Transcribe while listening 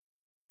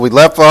We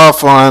left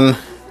off on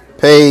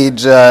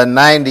page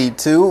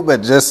 92,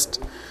 but just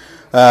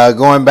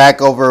going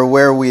back over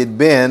where we had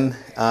been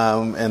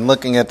and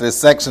looking at this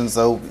section.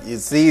 So you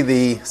see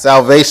the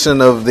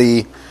salvation of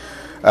the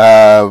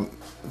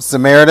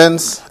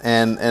Samaritans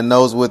and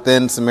those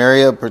within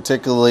Samaria,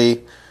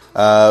 particularly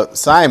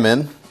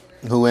Simon,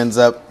 who ends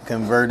up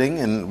converting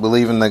and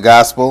believing the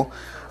gospel.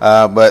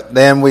 But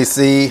then we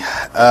see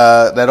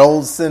that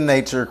old sin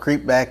nature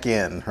creep back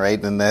in,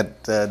 right? And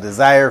that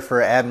desire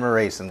for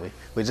admiration.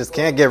 We just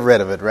can't get rid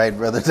of it, right,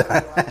 Brother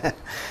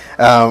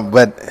Don?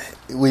 But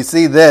we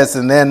see this,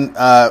 and then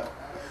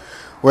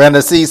we're going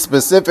to see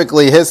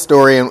specifically his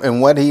story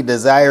and what he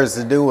desires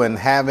to do and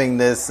having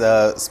this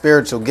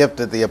spiritual gift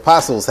that the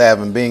apostles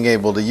have and being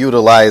able to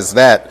utilize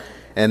that,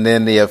 and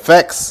then the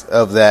effects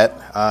of that.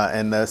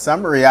 And the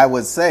summary I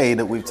would say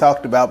that we've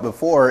talked about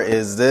before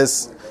is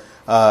this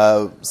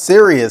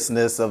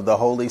seriousness of the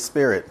Holy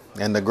Spirit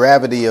and the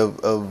gravity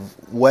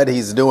of what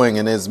he's doing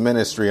in his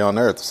ministry on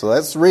earth. So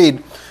let's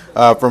read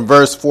from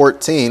verse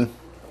 14,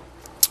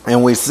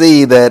 and we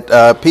see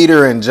that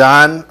Peter and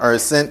John are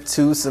sent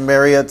to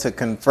Samaria to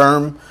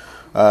confirm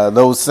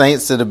those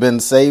saints that have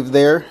been saved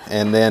there,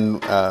 and then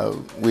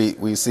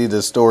we see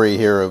the story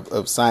here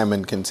of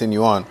Simon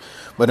continue on.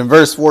 But in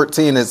verse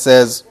 14 it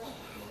says,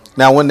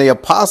 "Now when the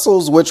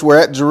apostles which were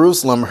at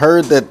Jerusalem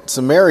heard that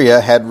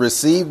Samaria had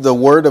received the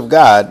word of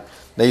God,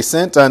 they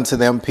sent unto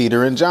them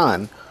Peter and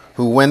John,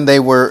 who when they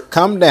were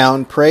come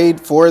down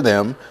prayed for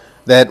them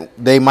that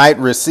they might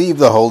receive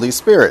the Holy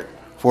Spirit.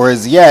 For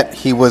as yet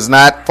he was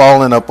not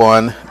fallen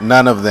upon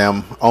none of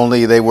them,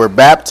 only they were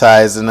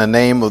baptized in the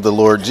name of the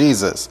Lord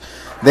Jesus.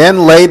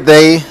 Then laid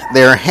they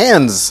their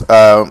hands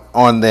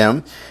on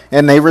them,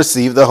 and they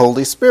received the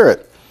Holy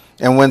Spirit.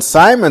 And when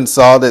Simon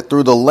saw that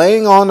through the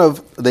laying on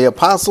of the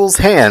apostles'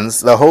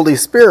 hands the Holy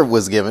Spirit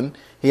was given,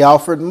 he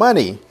offered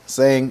money,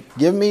 saying,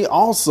 Give me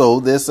also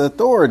this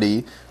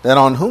authority, that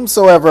on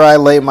whomsoever I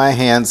lay my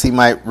hands he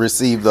might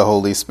receive the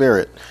Holy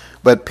Spirit.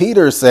 But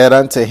Peter said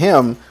unto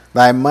him,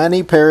 Thy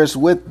money perish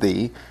with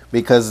thee,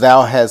 because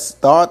thou hast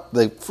thought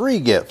the free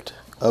gift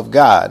of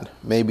God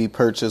may be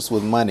purchased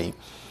with money.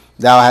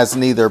 Thou hast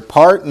neither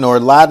part nor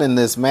lot in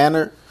this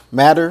matter,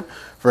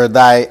 for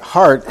thy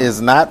heart is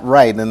not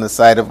right in the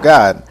sight of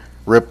God.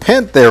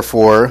 Repent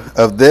therefore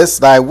of this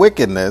thy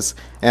wickedness,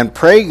 and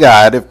pray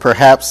God if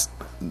perhaps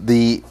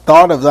the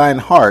thought of thine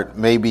heart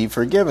may be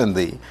forgiven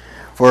thee.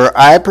 For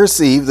I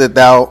perceive that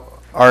thou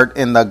art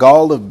in the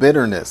gall of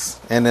bitterness,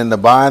 and in the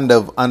bond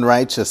of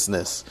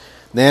unrighteousness.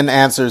 Then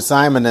answered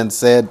Simon and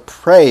said,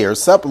 Pray or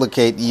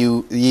supplicate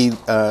ye to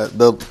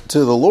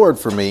the Lord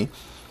for me,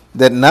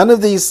 that none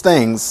of these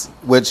things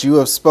which you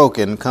have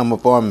spoken come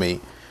upon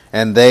me.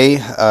 And they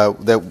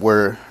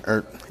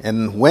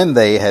and when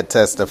they had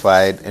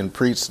testified and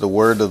preached the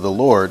word of the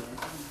Lord,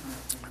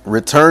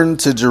 returned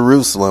to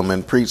Jerusalem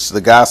and preached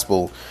the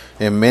gospel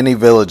in many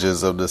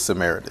villages of the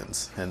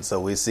Samaritans. And so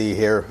we see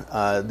here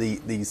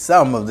the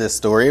sum of this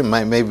story.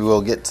 Maybe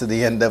we'll get to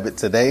the end of it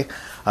today.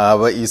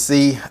 But you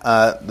see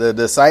the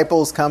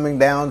disciples coming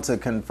down to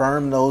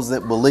confirm those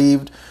that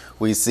believed.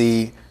 We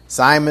see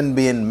Simon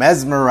being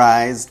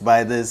mesmerized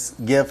by this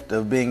gift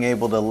of being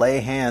able to lay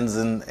hands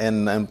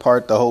and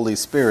impart the Holy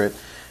Spirit.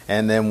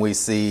 And then we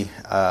see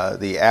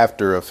the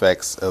after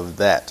effects of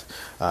that.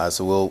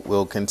 So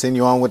we'll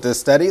continue on with this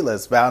study.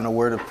 Let's bow in a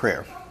word of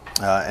prayer.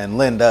 And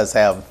Lynn does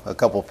have a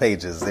couple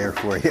pages there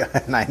for you,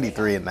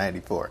 93 and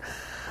 94.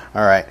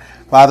 All right.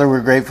 Father,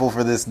 we're grateful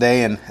for this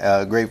day and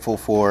grateful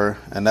for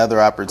another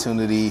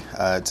opportunity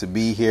to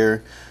be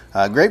here.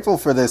 Grateful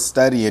for this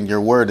study in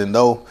your word. And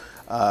though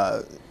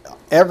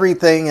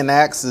everything in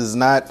Acts is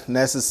not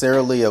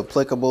necessarily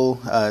applicable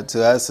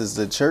to us as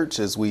the church,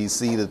 as we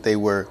see that they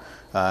were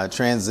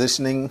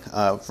transitioning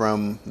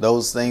from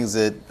those things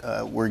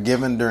that were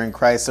given during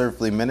Christ's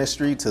earthly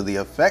ministry to the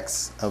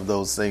effects of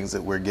those things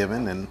that were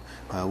given, and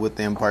with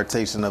the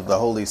impartation of the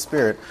Holy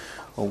Spirit,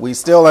 we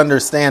still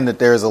understand that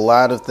there's a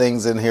lot of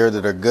things in here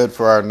that are good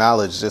for our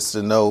knowledge, just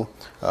to know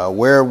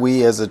where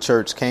we as a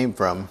church came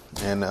from,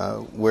 and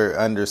we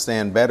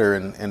understand better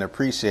and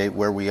appreciate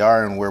where we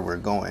are and where we're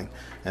going.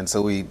 And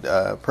so we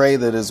pray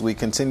that as we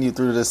continue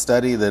through this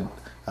study that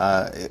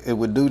it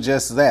would do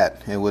just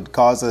that. It would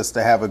cause us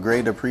to have a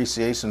great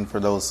appreciation for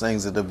those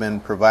things that have been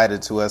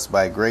provided to us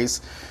by grace,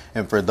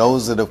 and for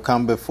those that have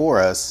come before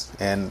us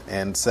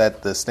and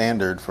set the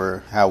standard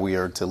for how we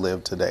are to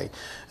live today.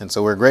 And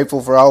so we're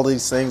grateful for all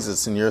these things.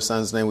 It's in your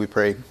Son's name we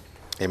pray.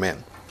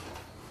 Amen.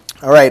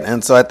 All right,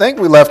 and so I think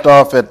we left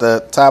off at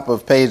the top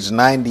of page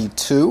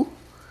 92.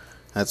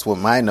 That's what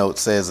my note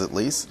says, at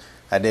least.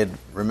 I did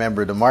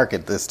remember to mark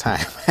it this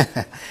time.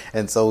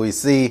 And so we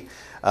see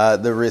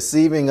the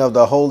receiving of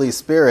the Holy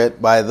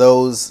Spirit by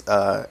those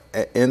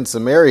in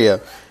Samaria,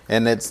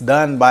 and it's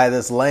done by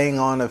this laying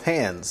on of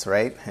hands,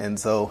 right? And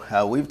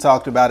so we've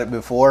talked about it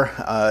before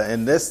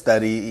in this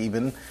study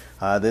even,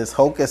 this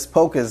hocus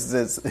pocus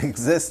that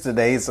exists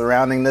today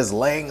surrounding this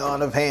laying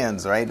on of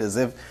hands, right? As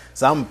if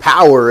some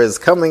power is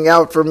coming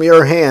out from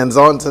your hands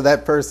onto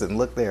that person.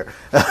 Look there.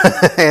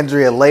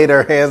 Andrea laid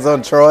her hands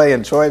on Troy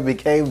and Troy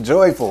became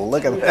joyful.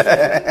 Look at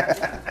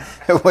that.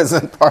 It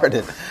wasn't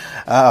parted.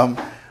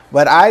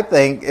 But I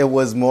think it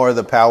was more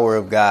the power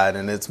of God,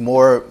 and it's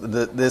more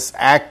this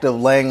act of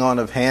laying on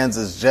of hands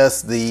is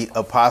just the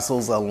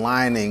apostles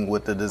aligning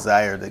with the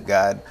desire that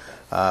God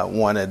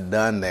wanted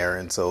done there.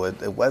 And so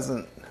it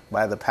wasn't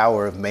by the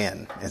power of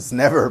man. It's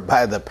never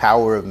by the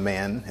power of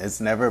man.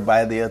 It's never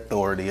by the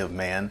authority of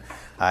man.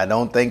 I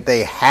don't think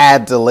they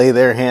had to lay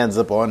their hands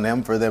upon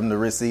them for them to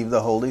receive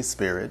the Holy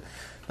Spirit.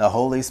 The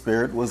Holy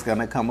Spirit was going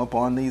to come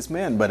upon these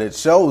men. But it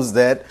shows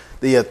that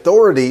the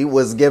authority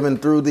was given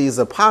through these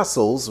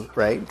apostles,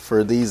 right,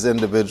 for these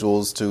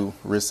individuals to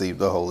receive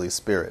the Holy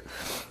Spirit.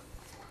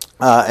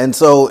 And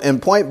so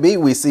in point B,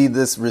 we see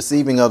this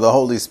receiving of the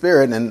Holy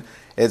Spirit. And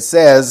it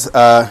says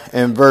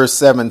in verse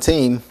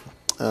 17,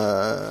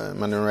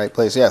 am I in the right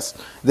place? Yes.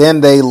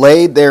 Then they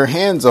laid their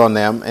hands on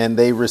them and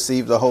they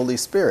received the Holy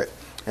Spirit.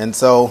 And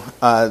so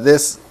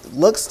this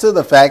looks to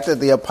the fact that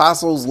the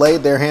apostles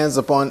laid their hands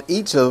upon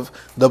each of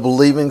the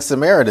believing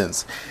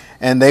Samaritans.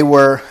 And they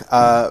were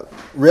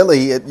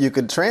really, you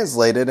could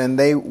translate it, and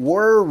they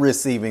were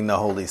receiving the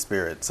Holy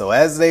Spirit. So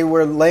as they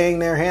were laying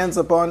their hands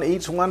upon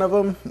each one of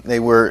them, they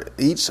were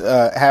each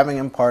having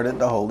imparted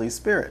the Holy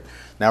Spirit.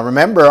 Now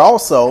remember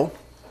also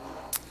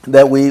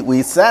that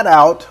we set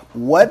out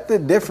what the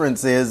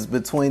difference is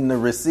between the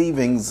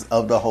receivings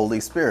of the Holy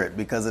Spirit,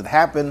 because it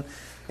happened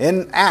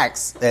in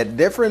Acts at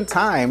different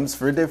times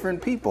for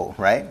different people,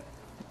 right?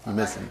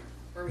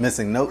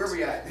 Missing notes. Where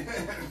we at?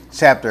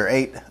 Chapter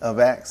 8 of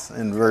Acts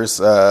in verse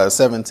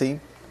 17.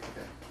 Okay.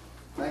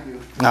 Thank you.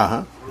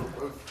 Uh-huh. We're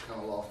both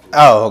kind of lost.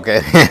 Oh,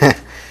 okay.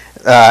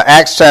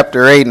 Acts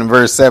chapter 8 and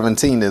verse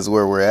 17 is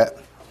where we're at.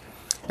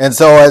 And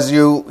so as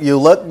you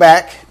look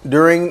back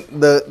during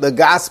the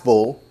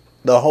gospel,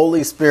 the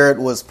Holy Spirit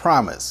was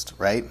promised,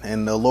 right?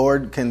 And the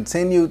Lord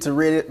continued to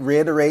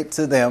reiterate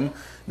to them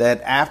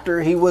that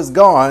after he was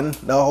gone,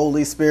 the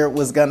Holy Spirit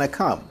was going to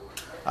come.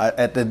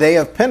 At the day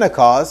of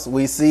Pentecost,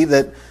 we see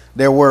that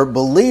there were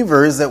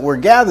believers that were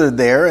gathered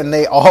there, and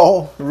they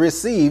all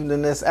received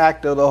in this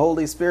act of the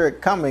Holy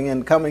Spirit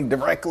coming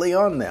directly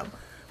on them.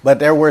 But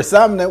there were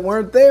some that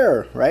weren't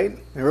there, right?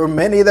 There were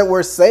many that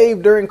were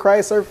saved during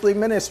Christ's earthly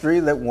ministry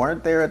that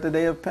weren't there at the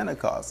day of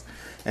Pentecost.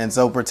 And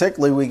so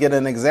particularly we get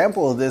an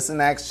example of this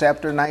in Acts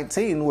chapter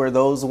 19, where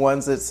those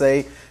ones that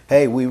say,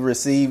 hey, we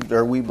received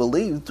or we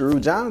believed through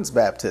John's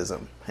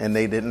baptism, and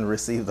they didn't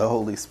receive the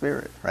Holy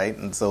Spirit, right?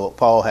 And so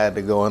Paul had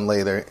to go and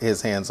lay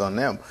his hands on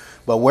them.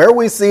 But where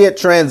we see it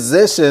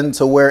transition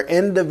to where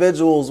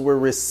individuals were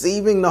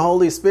receiving the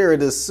Holy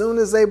Spirit as soon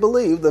as they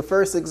believed, the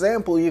first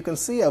example you can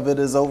see of it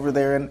is over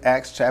there in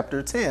Acts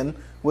chapter 10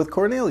 with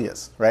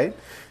Cornelius, right?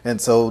 And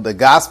so the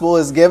gospel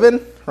is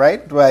given,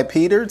 right, by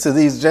Peter to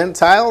these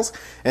Gentiles,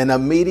 and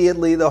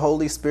immediately the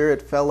Holy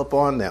Spirit fell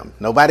upon them.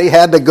 Nobody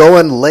had to go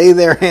and lay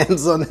their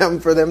hands on them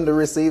for them to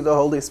receive the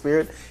Holy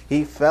Spirit.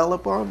 He fell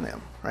upon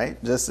them,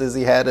 right, just as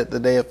he had at the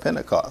day of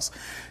Pentecost.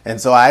 And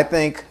so I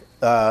think,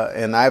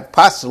 and I've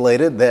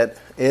postulated that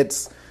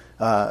it's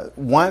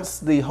once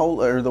the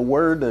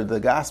word or the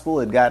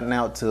gospel had gotten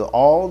out to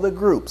all the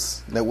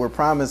groups that were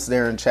promised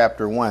there in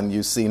chapter 1,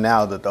 you see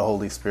now that the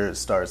Holy Spirit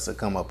starts to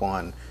come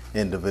upon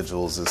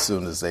individuals as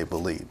soon as they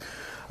believe.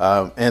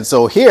 And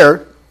so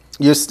here,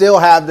 you still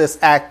have this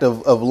act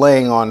of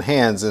laying on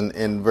hands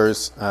in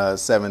verse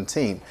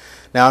 17.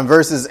 Now in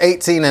verses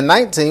 18 and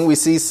 19, we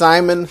see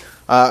Simon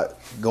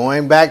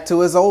going back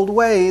to his old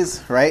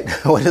ways, right?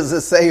 What does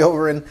it say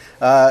over in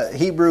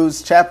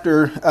Hebrews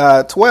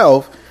chapter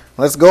 12?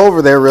 Let's go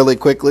over there really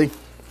quickly.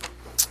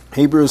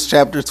 Hebrews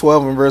chapter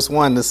 12 and verse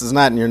 1. This is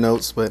not in your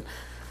notes, but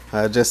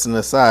just an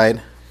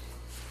aside.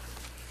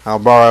 I'll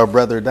borrow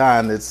Brother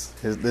Don.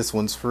 This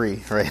one's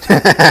free, right?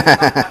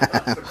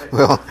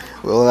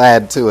 We'll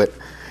add to it.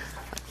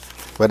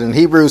 But in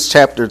Hebrews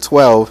chapter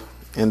 12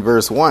 in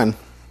verse 1,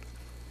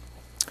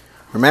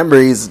 remember,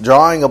 he's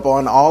drawing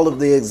upon all of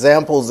the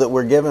examples that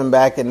were given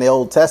back in the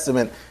Old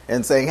Testament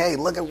and saying, hey,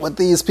 look at what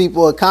these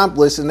people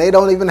accomplished, and they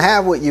don't even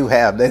have what you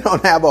have. They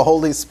don't have a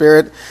Holy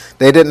Spirit.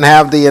 They didn't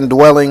have the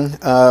indwelling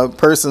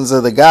persons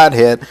of the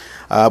Godhead,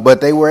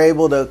 but they were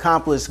able to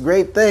accomplish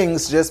great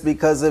things just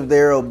because of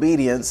their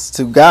obedience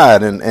to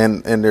God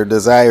and their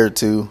desire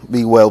to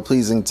be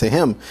well-pleasing to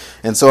Him.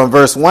 And so in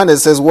verse 1 it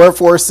says,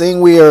 wherefore,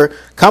 seeing we are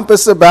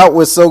compassed about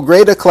with so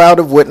great a cloud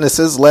of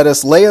witnesses, let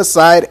us lay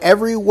aside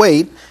every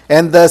weight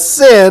and the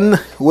sin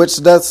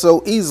which doth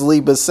so easily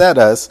beset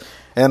us,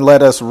 and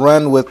let us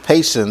run with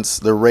patience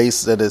the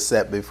race that is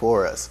set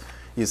before us.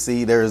 You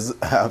see, there's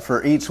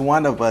for each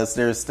one of us,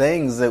 there's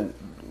things that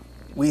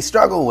we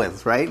struggle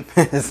with, right?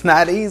 It's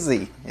not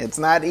easy. It's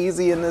not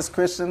easy in this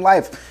Christian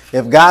life.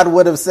 If God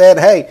would have said,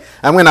 hey,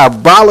 I'm going to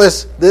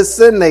abolish this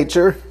sin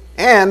nature,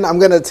 and I'm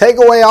going to take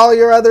away all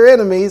your other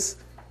enemies,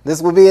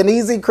 This would be an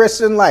easy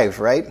Christian life,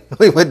 right?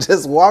 We would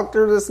just walk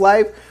through this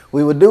life.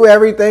 We would do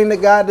everything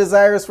that God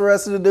desires for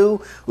us to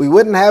do. We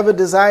wouldn't have a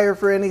desire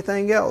for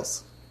anything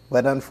else.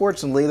 But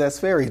unfortunately, that's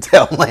fairy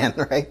tale land,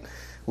 right?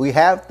 We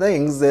have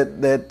things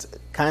that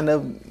kind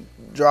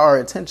of draw our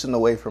attention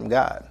away from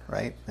God,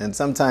 right? And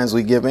sometimes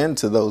we give in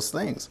to those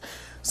things.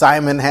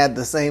 Simon had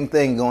the same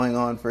thing going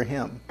on for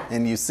him.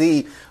 And you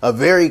see a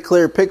very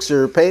clear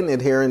picture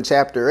painted here in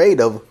chapter 8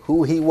 of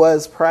who he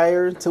was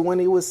prior to when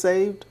he was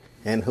saved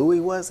and who he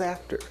was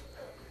after.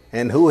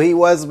 And who he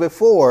was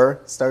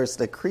before starts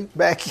to creep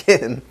back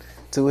in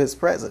to his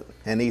present.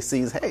 And he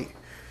sees, hey,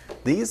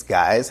 these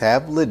guys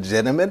have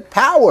legitimate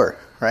power,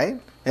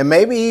 right? And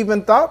maybe he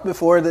even thought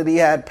before that he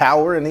had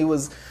power and he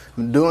was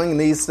doing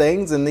these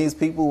things and these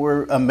people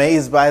were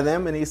amazed by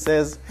them. And he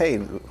says, hey,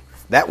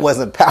 that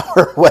wasn't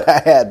power what I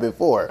had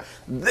before.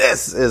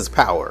 This is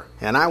power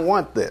and I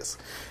want this.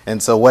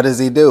 And so what does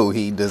he do?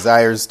 He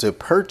desires to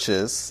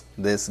purchase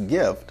this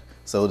gift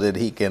so that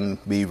he can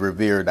be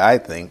revered, I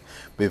think,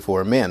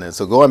 before men. And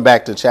so going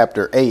back to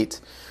chapter 8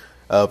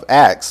 of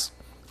Acts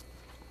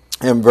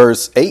in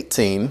verse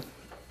 18,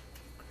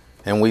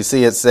 and we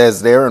see it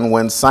says there, and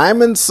when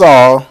Simon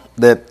saw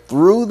that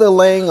through the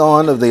laying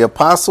on of the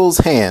apostles'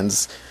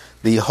 hands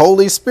the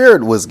Holy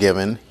Spirit was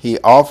given, he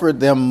offered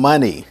them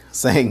money,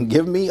 saying,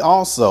 give me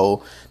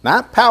also,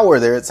 not power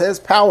there, it says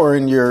power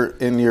in your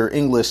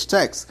English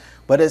text,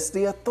 but it's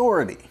the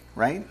authority,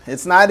 right?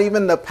 It's not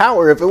even the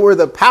power. If it were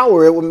the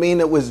power, it would mean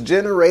it was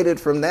generated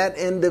from that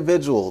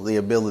individual, the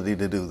ability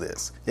to do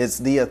this. It's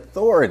the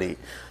authority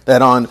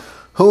that on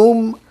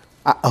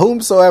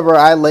whomsoever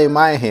I lay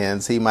my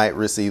hands, he might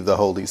receive the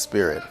Holy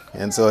Spirit.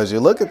 And so as you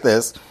look at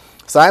this,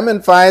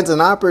 Simon finds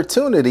an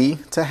opportunity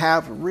to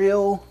have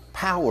real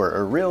power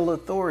or real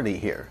authority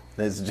here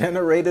that's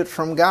generated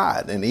from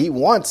God, and he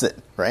wants it,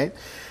 right?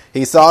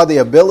 He saw the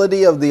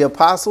ability of the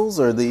apostles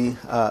or the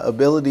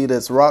ability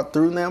that's wrought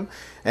through them,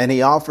 and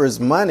he offers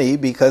money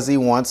because he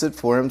wants it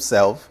for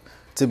himself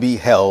to be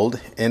held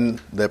in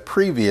the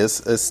previous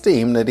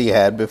esteem that he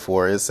had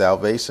before his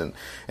salvation.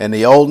 And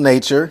the old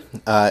nature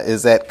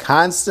is at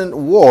constant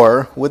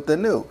war with the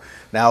new.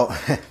 Now,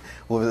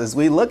 as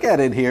we look at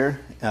it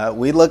here,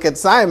 we look at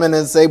Simon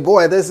and say,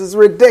 boy, this is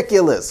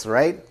ridiculous,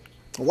 right?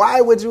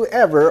 Why would you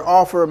ever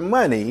offer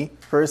money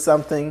for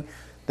something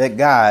that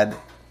God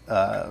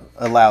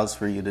allows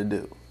for you to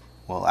do?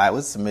 Well, I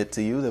would submit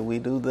to you that we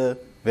do the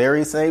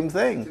very same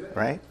thing,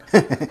 right?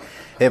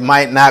 It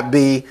might not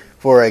be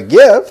for a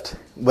gift,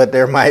 but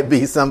there might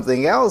be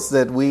something else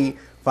that we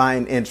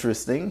find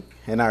interesting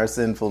in our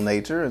sinful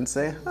nature and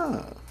say,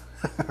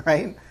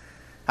 right?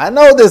 I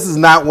know this is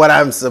not what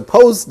I'm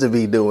supposed to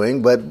be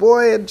doing, but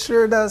boy, it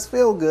sure does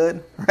feel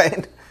good,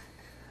 right?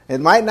 It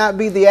might not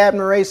be the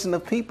admiration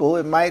of people.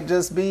 It might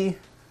just be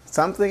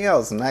something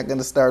else. I'm not going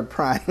to start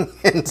prying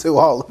into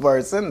all of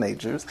our sin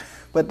natures,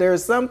 but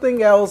there's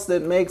something else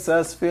that makes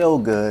us feel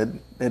good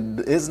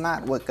that is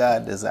not what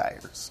God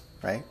desires,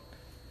 right?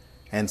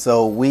 And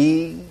so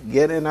we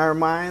get in our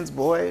minds,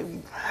 boy,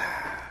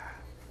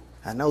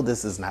 I know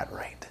this is not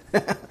right.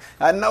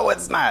 I know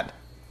it's not,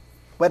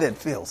 but it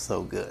feels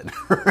so good,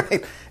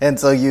 right? And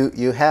so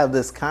you have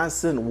this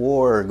constant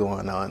war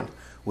going on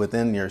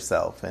within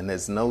yourself, and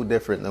it's no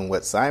different than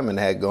what Simon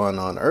had going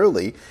on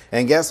early.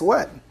 And guess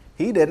what?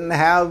 He didn't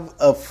have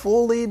a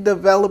fully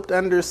developed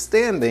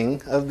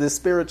understanding of the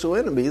spiritual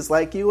enemies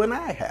like you and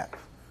I have.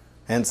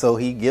 And so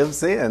he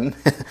gives in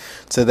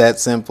to that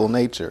sinful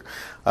nature.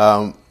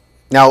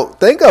 Now,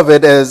 think of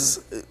it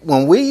as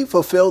when we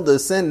fulfill the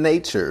sin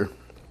nature,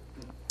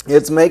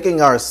 it's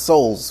making our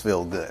souls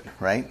feel good,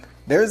 right?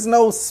 There's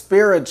no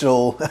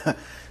spiritual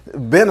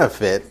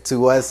benefit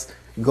to us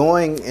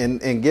going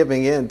and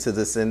giving in to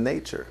the sin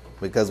nature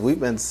because we've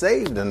been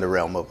saved in the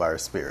realm of our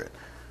spirit.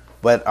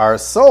 But our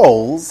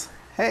souls,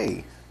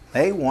 hey,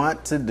 they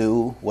want to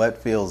do what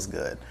feels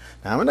good.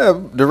 Now, I'm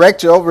going to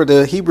direct you over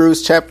to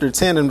Hebrews chapter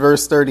 10 and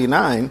verse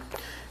 39.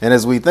 And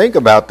as we think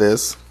about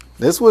this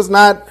was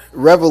not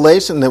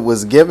revelation that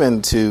was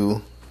given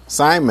to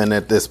Simon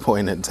at this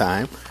point in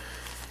time.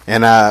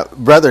 And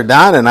Brother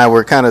Don and I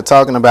were kind of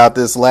talking about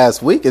this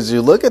last week. As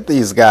you look at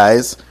these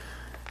guys,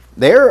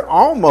 they're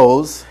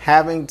almost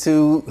having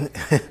to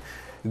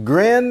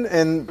grin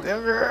and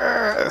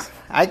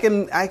I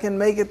can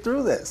make it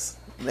through this.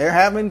 They're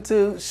having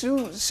to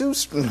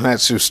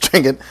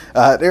shoestring it.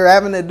 They're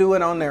having to do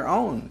it on their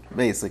own,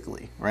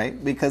 basically,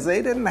 right? Because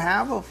they didn't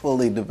have a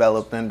fully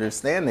developed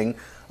understanding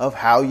of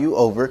how you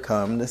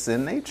overcome the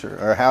sin nature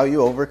or how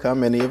you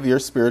overcome any of your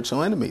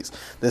spiritual enemies.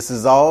 This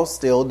is all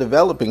still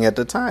developing at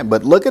the time.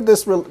 But look at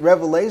this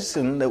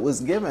revelation that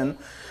was given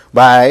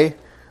by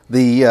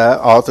the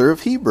author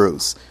of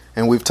Hebrews.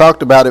 And we've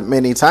talked about it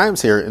many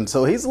times here. And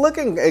so he's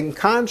looking in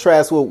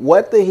contrast with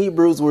what the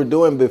Hebrews were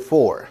doing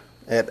before.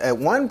 At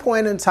one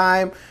point in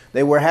time,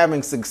 they were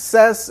having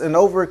success in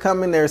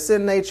overcoming their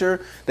sin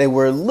nature. They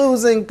were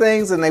losing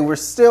things and they were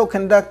still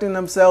conducting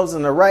themselves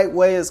in the right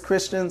way as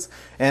Christians.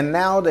 And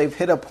now they've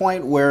hit a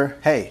point where,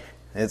 hey,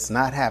 it's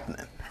not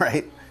happening,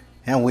 right?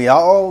 And we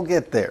all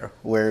get there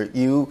where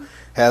you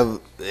have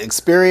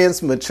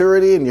experienced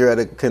maturity and you're at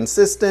a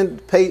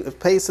consistent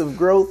pace of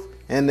growth,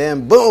 and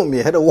then boom,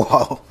 you hit a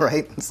wall,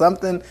 right?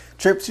 Something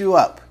trips you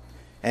up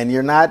and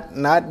you're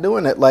not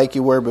doing it like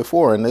you were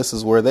before. And this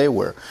is where they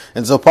were.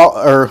 And so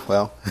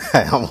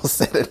I almost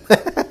said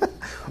it.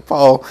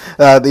 Paul,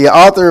 the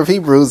author of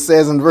Hebrews,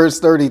 says in verse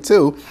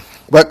 32,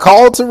 "But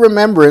call to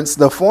remembrance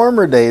the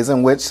former days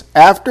in which,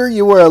 after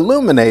you were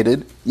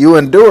illuminated, you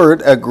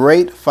endured a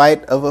great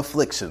fight of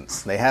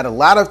afflictions." They had a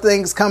lot of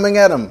things coming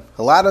at them,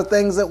 a lot of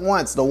things at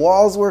once. The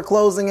walls were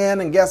closing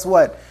in, and guess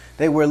what?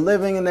 They were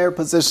living in their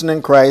position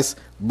in Christ.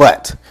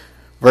 But,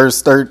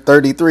 verse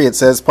 33, it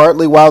says,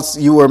 "Partly whilst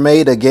you were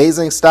made a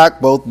gazing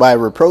stock both by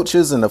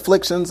reproaches and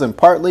afflictions, and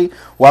partly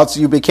whilst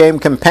you became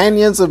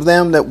companions of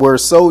them that were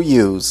so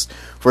used.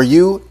 For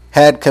you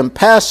had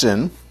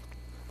compassion."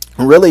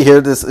 Really here,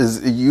 this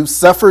is, you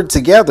suffered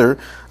together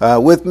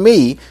with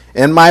me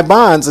in my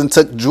bonds, and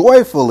took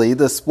joyfully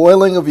the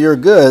spoiling of your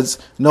goods,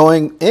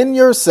 knowing in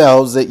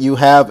yourselves that you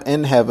have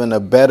in heaven a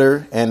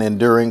better and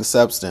enduring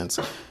substance.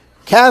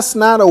 Cast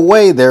not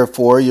away,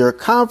 therefore, your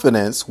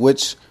confidence,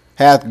 which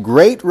hath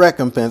great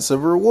recompense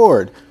of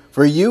reward.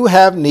 For you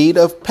have need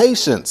of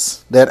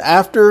patience, that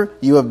after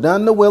you have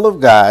done the will of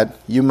God,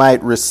 you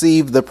might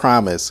receive the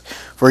promise.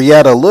 For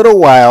yet a little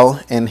while,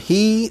 and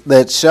he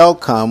that shall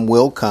come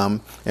will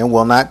come, and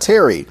will not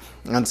tarry.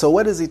 And so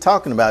what is he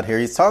talking about here?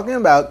 He's talking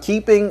about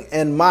keeping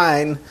in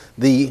mind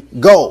the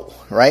goal,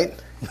 right?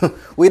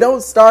 We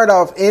don't start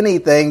off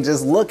anything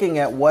just looking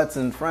at what's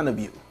in front of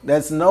you.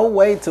 That's no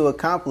way to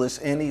accomplish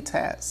any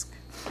task.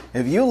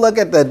 If you look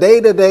at the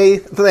day-to-day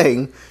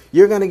thing,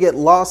 you're going to get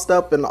lost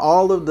up in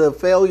all of the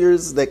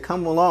failures that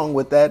come along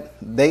with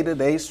that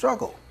day-to-day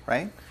struggle,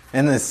 right?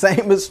 And the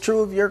same is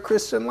true of your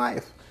Christian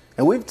life.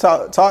 And we've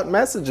taught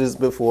messages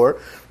before.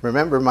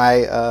 Remember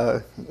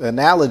my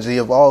analogy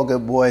of all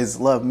good boys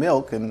love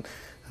milk, and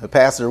the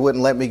pastor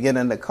wouldn't let me get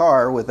in the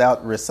car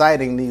without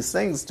reciting these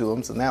things to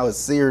him. So now it's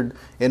seared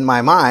in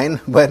my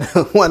mind. But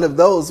one of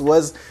those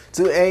was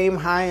to aim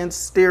high in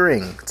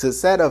steering, to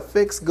set a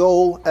fixed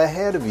goal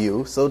ahead of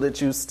you so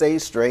that you stay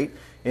straight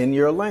in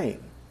your lane.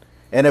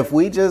 And if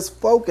we just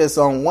focus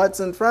on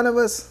what's in front of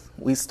us,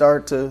 we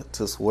start to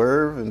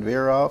swerve and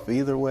veer off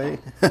either way.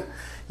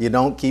 You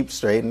don't keep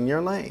straight in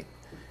your lane.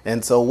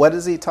 And so what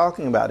is he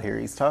talking about here?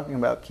 He's talking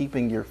about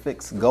keeping your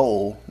fixed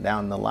goal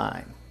down the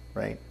line,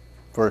 right?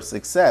 For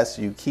success,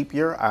 you keep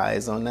your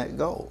eyes on that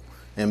goal.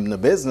 In the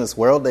business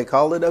world, they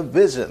call it a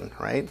vision,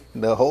 right?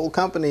 The whole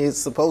company is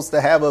supposed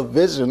to have a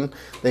vision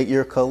that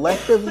you're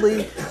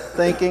collectively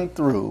thinking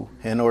through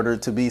in order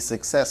to be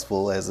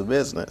successful as a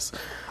business.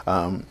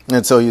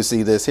 And so you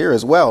see this here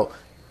as well.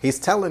 He's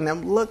telling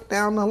them, look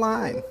down the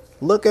line.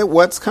 Look at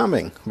what's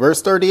coming.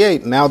 Verse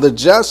 38, "Now the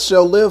just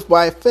shall live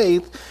by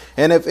faith,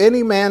 and if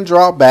any man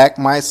draw back,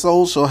 my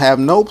soul shall have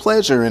no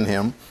pleasure in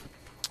him.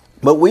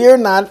 But we are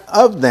not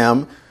of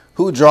them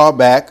who draw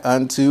back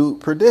unto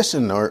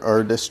perdition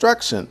or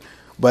destruction,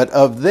 but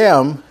of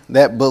them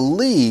that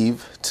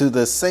believe to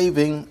the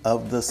saving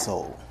of the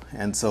soul."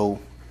 And so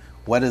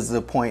what is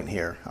the point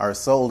here? Our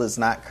soul is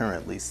not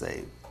currently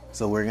saved.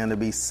 So we're going to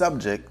be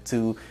subject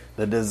to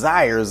the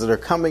desires that are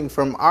coming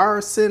from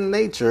our sin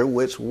nature,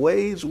 which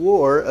wage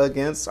war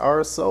against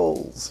our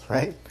souls,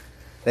 right?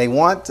 They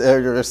want,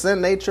 your sin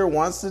nature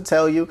wants to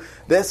tell you,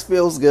 this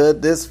feels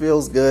good, this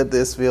feels good,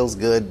 this feels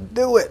good,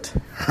 do it,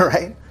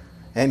 right?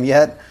 And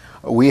yet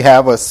we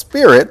have a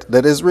spirit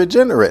that is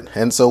regenerate.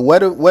 And so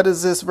what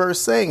is this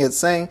verse saying? It's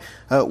saying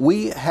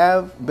we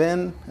have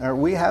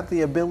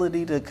the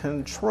ability to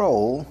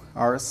control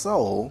our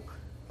soul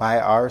by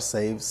our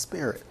saved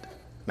spirit.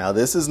 Now,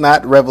 this is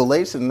not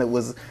revelation that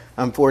was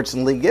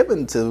unfortunately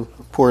given to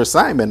poor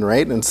Simon,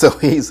 right? And so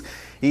he's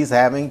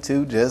having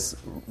to just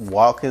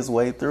walk his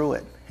way through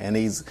it. And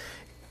he's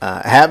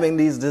having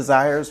these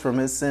desires from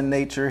his sin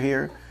nature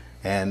here,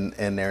 and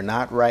they're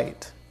not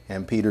right.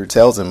 And Peter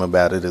tells him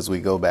about it as we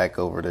go back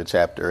over to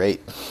chapter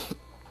 8.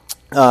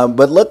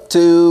 But look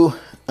to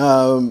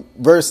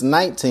verse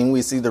 19,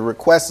 we see the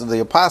request of the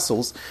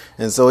apostles.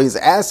 And so he's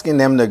asking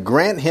them to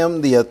grant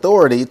him the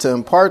authority to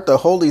impart the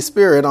Holy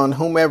Spirit on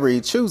whomever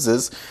he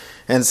chooses.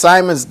 And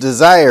Simon's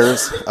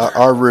desires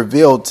are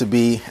revealed to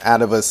be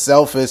out of a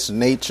selfish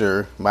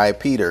nature by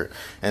Peter.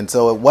 And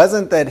so it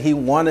wasn't that he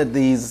wanted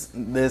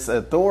this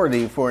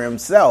authority for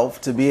himself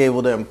to be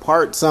able to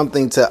impart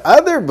something to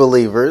other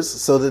believers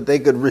so that they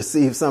could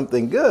receive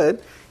something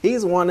good.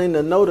 He's wanting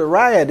the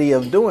notoriety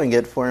of doing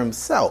it for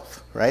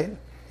himself, right?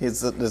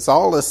 It's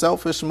all a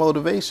selfish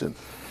motivation.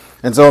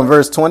 And so in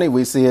verse 20,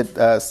 we see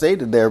it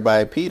stated there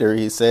by Peter.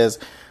 He says,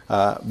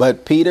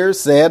 "But Peter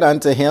said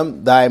unto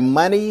him, Thy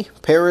money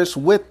perish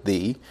with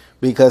thee,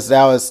 because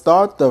thou hast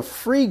thought the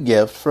free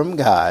gift from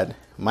God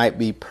might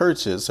be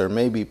purchased or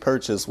may be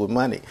purchased with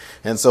money."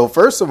 And so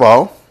first of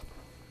all,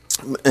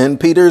 in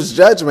Peter's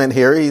judgment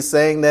here, he's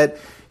saying that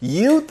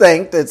you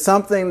think that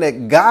something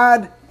that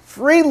God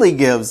freely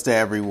gives to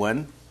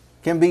everyone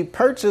can be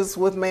purchased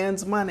with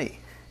man's money.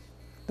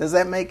 Does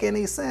that make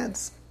any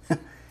sense?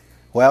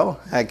 Well,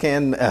 I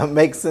can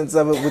make sense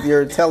of it with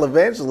your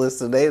televangelists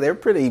today. They're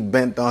pretty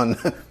bent on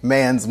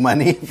man's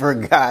money for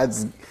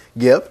God's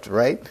gift,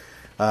 right?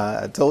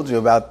 I told you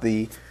about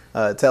the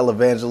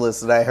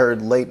televangelists that I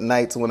heard late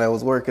nights when I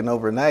was working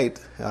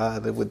overnight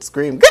that would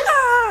scream,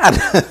 God,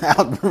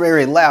 out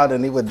very loud,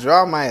 and he would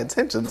draw my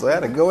attention. So I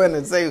had to go in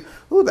and say,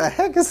 who the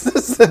heck is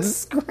this that's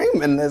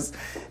screaming this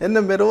in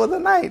the middle of the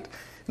night?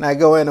 And I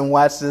go in and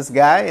watch this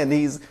guy, and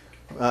he's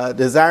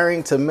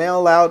desiring to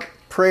mail out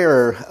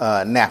prayer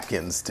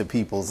napkins to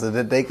people so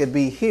that they could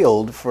be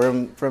healed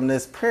from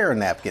this prayer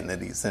napkin that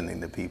he's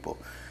sending to people.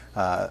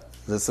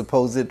 The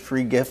supposed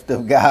free gift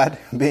of God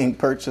being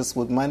purchased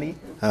with money.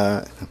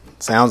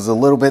 Sounds a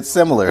little bit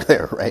similar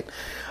there, right?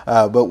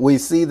 But we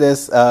see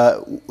this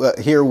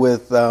here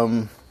with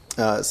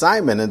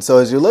Simon. And so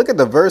as you look at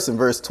the verse in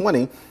verse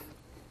 20,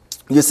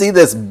 you see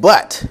this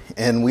but.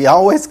 And we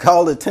always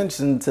call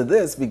attention to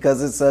this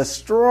because it's a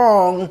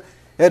strong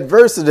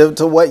adversative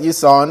to what you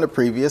saw in the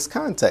previous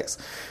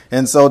context.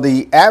 And so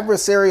the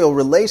adversarial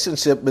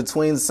relationship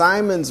between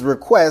Simon's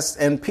request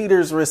and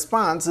Peter's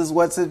response is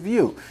what's at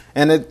view.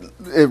 And it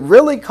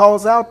really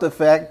calls out the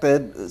fact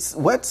that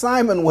what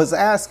Simon was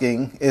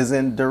asking is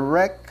in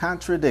direct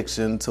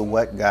contradiction to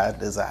what God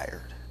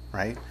desired,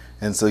 right?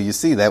 And so you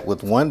see that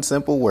with one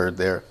simple word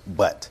there,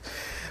 but.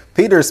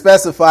 Peter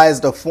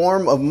specifies the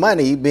form of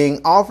money being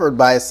offered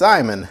by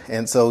Simon.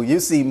 And so you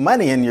see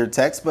money in your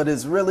text, but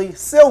it's really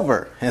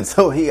silver. And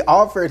so he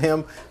offered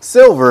him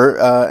silver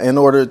in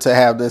order to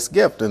have this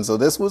gift. And so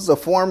this was a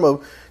form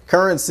of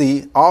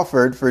currency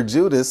offered for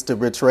Judas to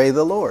betray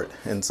the Lord.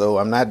 And so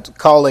I'm not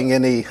calling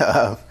any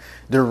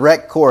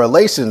direct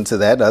correlation to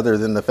that other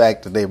than the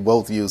fact that they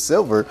both use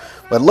silver.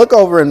 But look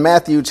over in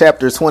Matthew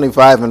chapter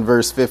 25 and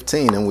verse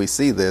 15, and we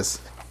see this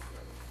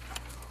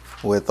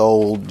with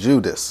old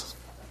Judas.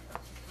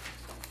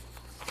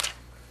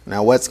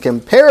 Now, what's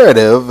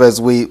comparative as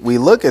we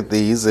look at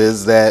these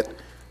is that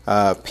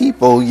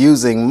people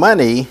using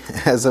money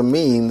as a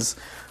means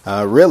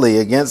really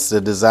against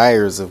the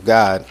desires of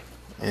God.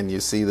 And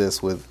you see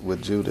this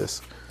with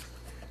Judas.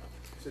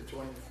 Is it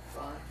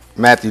 25?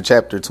 Matthew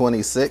chapter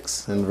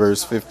 26 and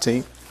verse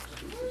 15.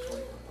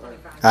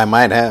 I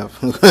might have.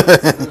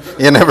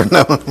 You never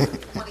know.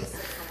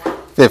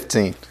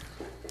 15.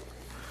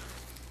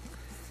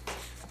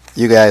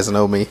 You guys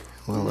know me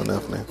well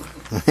enough now.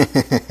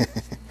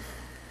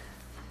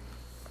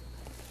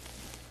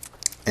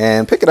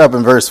 And pick it up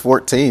in verse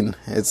 14.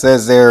 It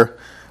says there,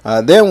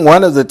 then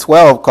one of the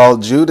 12,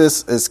 called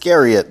Judas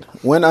Iscariot,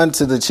 went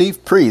unto the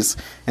chief priests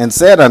and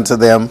said unto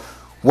them,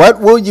 what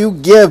will you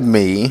give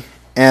me,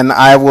 and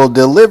I will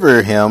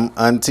deliver him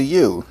unto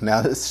you?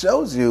 Now this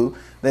shows you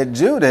that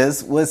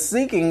Judas was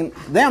seeking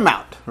them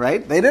out,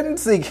 right? They didn't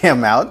seek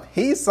him out.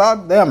 He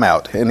sought them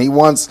out, and he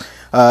wants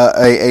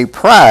a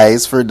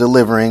prize for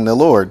delivering the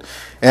Lord.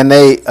 And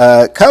they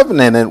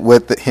covenanted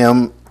with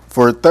him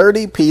for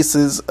 30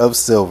 pieces of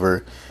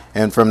silver,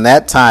 and from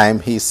that time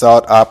he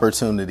sought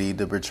opportunity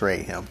to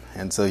betray him.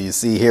 And so you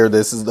see here,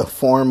 this is the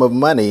form of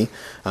money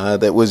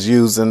that was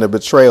used in the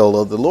betrayal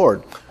of the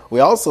Lord. We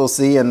also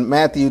see in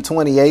Matthew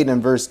 28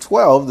 and verse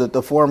 12 that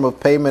the form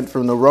of payment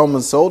from the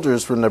Roman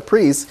soldiers from the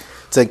priests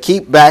to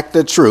keep back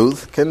the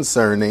truth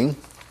concerning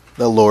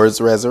the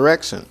Lord's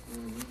resurrection.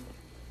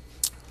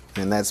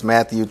 And that's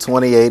Matthew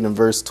 28 and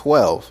verse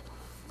 12.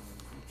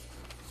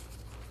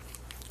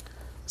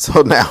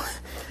 So now,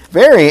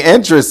 very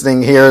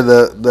interesting here,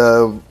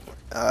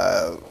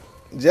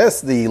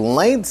 just the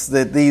lengths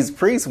that these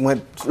priests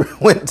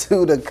went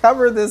to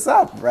cover this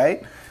up,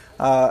 right?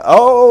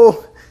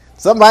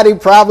 Somebody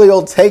probably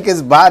will take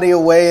his body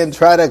away and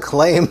try to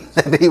claim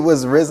that he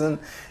was risen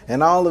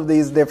and all of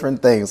these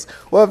different things.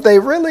 Well, if they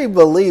really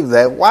believe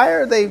that, why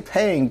are they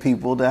paying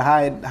people to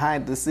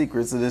hide the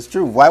secrets of this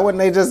truth? Why wouldn't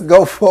they just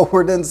go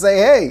forward and say,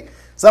 hey,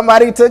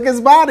 somebody took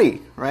his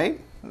body, right?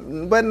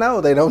 But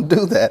no, they don't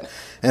do that.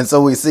 And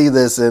so we see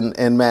this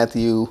in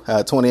Matthew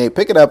 28.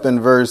 Pick it up in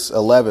verse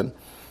 11.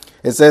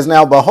 It says,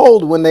 now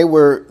when they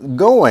were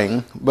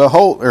going,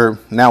 behold,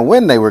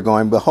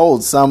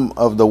 some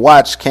of the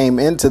watch came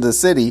into the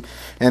city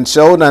and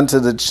showed unto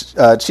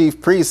the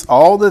chief priests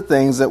all the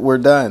things that were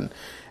done.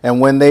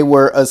 And when they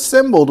were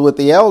assembled with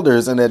the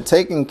elders and had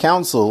taken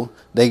counsel,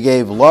 they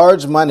gave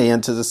large money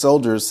unto the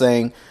soldiers,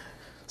 saying,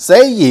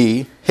 say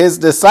ye, his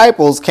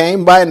disciples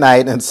came by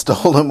night and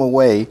stole him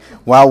away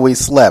while we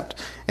slept.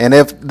 And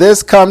if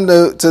this come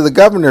to the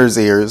governor's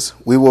ears,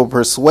 we will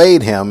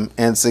persuade him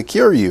and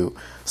secure you.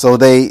 So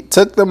they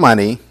took the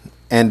money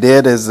and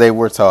did as they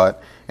were taught.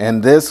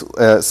 And this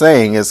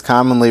saying is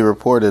commonly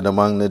reported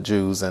among the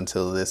Jews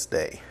until this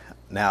day.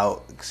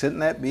 Now, shouldn't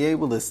that be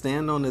able to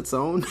stand on its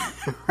own,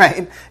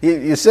 right?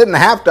 You shouldn't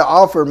have to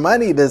offer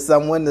money to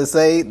someone to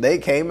say they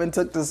came and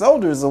took the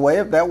soldiers away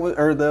if that was,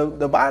 or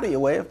the body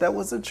away if that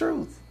was the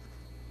truth.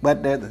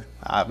 But that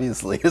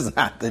obviously is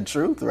not the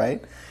truth,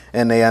 right?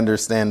 And they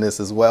understand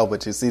this as well.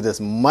 But you see this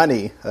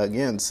money,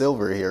 again,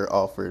 silver here,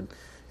 offered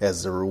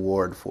as the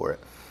reward for it.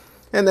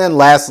 And then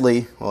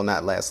lastly, well,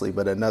 not lastly,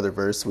 but another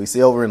verse we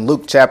see over in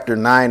Luke chapter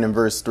 9 and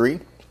verse 3.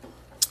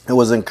 It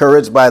was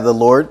encouraged by the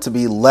Lord to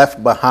be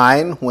left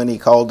behind when he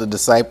called the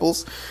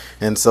disciples.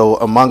 And so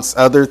amongst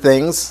other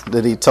things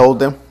that he told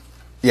them,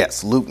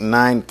 yes, Luke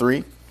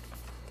 9:3.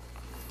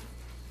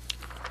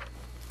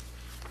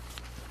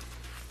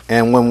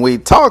 And when we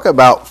talk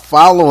about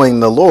following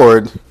the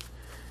Lord,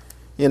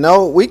 you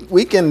know,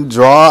 we can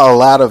draw a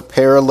lot of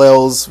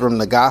parallels from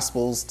the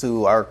Gospels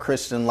to our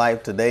Christian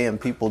life today,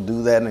 and people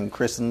do that in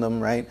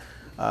Christendom, right?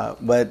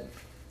 But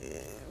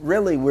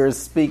really, we're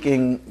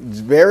speaking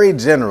very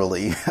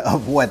generally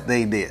of what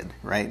they did,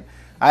 right?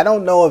 I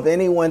don't know of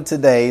anyone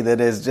today that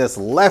has just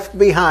left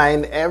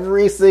behind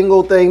every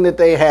single thing that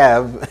they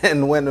have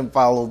and went and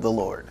followed the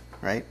Lord,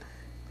 right?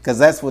 Because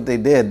that's what they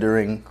did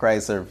during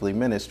Christ's earthly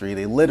ministry.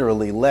 They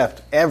literally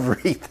left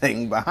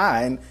everything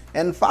behind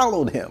and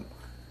followed him.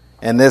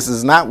 And this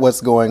is not what's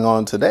going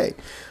on today.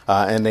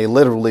 And they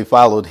literally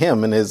followed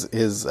him in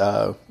his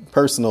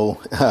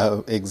personal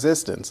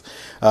existence.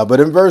 But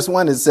in verse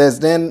 1 it says,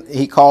 then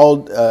he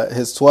called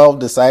his 12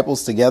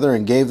 disciples together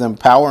and gave them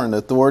power and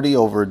authority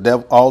over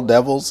all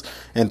devils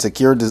and to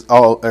cure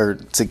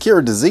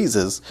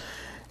diseases.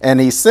 And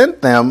he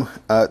sent them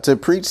to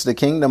preach the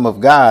kingdom of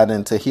God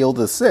and to heal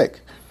the sick.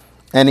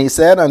 And he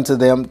said unto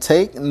them,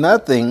 take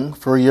nothing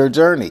for your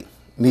journey,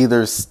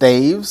 neither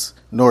staves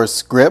nor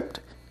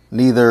script,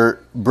 neither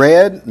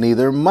bread,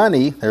 neither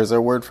money, there's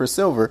our word for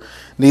silver,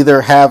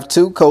 neither have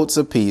 2 coats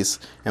apiece,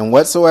 and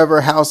whatsoever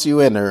house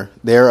you enter,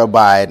 there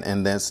abide,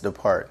 and thence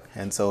depart.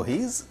 And so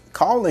he's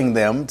calling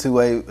them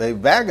to a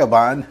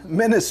vagabond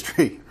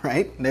ministry,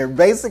 right? They're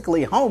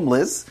basically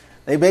homeless.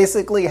 They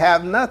basically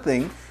have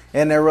nothing,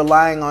 and they're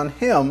relying on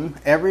him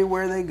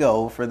everywhere they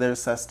go for their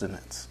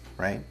sustenance,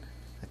 right?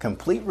 A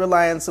complete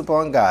reliance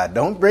upon God.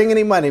 Don't bring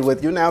any money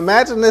with you. Now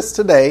imagine this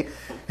today.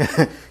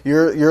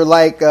 You're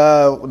like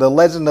the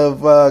legend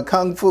of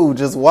Kung Fu,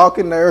 just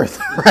walking the earth,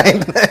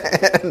 right?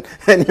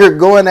 and you're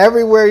going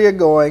everywhere you're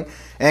going,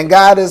 and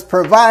God is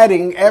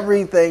providing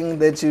everything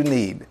that you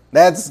need.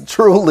 That's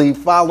truly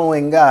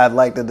following God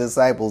like the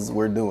disciples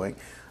were doing.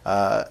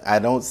 I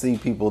don't see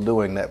people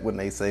doing that when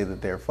they say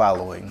that they're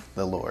following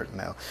the Lord.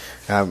 Now,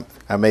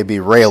 I may be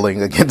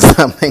railing against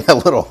something a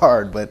little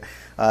hard, but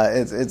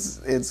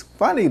it's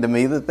funny to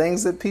me the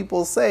things that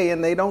people say,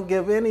 and they don't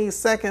give any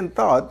second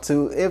thought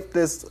to if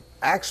this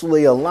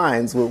actually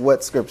aligns with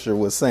what Scripture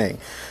was saying.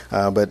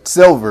 But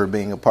silver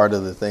being a part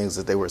of the things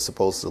that they were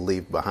supposed to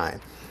leave behind.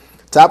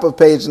 Top of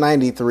page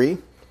 93,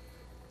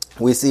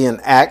 we see in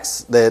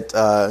Acts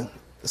that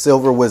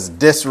silver was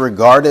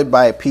disregarded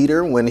by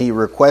Peter when he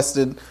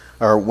requested,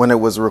 or when it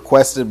was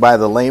requested by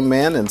the lame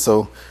man. And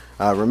so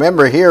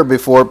remember here,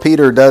 before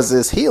Peter does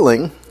this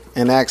healing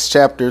in Acts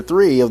chapter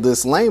 3 of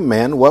this lame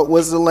man, what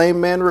was the lame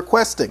man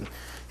requesting?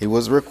 He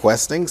was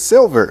requesting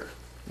silver.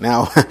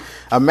 Now,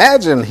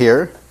 imagine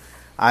here,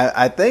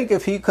 I think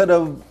if he could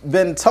have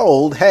been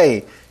told,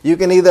 hey, you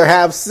can either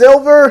have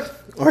silver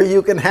or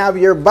you can have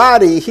your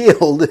body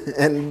healed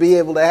and be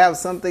able to have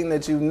something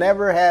that you've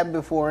never had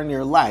before in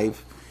your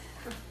life,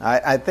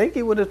 I think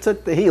he would have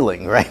took the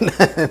healing, right,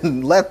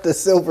 and left the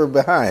silver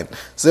behind.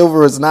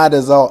 Silver is not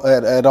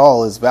at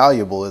all as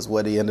valuable as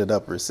what he ended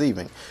up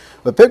receiving.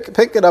 But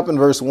pick it up in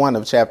verse 1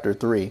 of chapter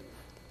 3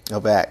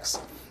 of Acts.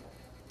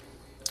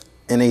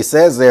 And he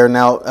says there,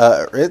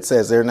 it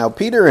says there, now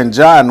Peter and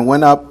John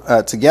went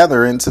up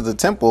together into the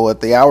temple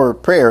at the hour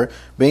of prayer,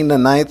 being the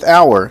 9th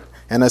hour.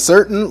 And a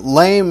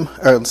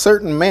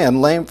certain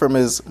man, lame from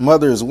his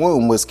mother's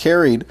womb, was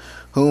carried,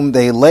 whom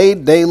they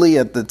laid daily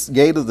at the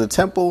gate of the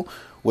temple,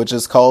 which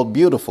is called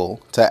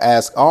Beautiful, to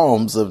ask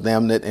alms of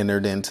them that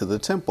entered into the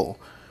temple.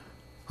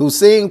 Who,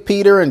 seeing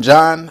Peter and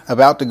John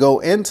about to go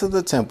into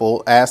the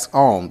temple, asked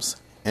alms.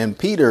 And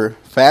Peter,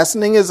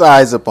 fastening his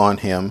eyes upon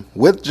him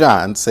with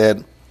John,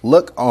 said,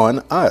 look on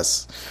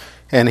us.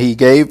 And he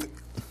gave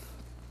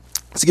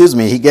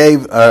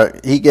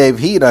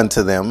heed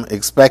unto them,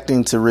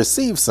 expecting to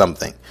receive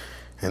something.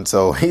 And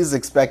so he's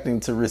expecting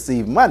to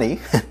receive money.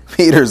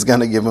 Peter's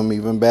going to give him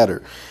even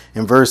better.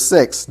 In verse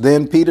 6,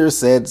 then Peter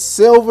said,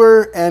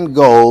 silver and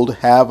gold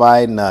have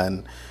I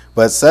none,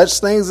 but such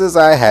things as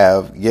I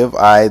have give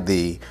I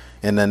thee.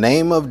 In the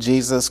name of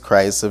Jesus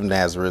Christ of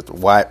Nazareth,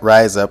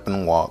 rise up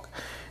and walk.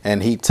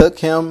 And he took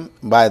him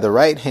by the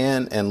right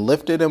hand and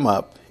lifted him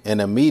up, and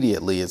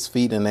immediately his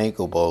feet and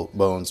ankle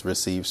bones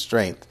received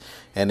strength.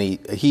 And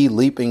he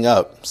leaping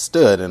up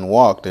stood and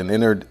walked and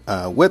entered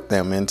with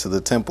them into the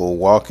temple,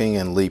 walking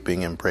and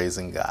leaping and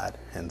praising God.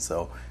 And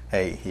so,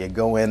 hey, you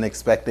go in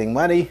expecting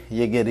money,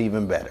 you get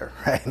even better,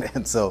 right?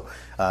 And so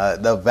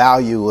the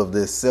value of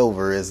this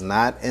silver is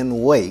not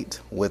in weight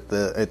with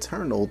the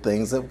eternal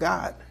things of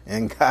God.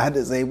 And God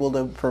is able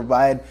to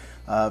provide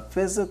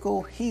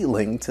physical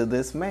healing to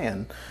this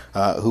man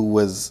who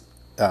was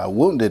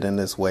wounded in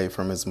this way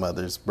from his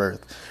mother's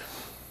birth.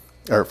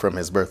 Or from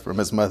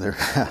his mother.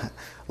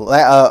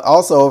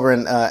 Also over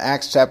in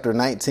Acts chapter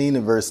 19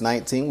 and verse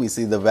 19, we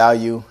see the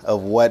value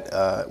of what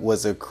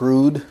was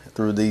accrued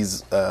through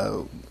these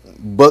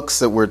books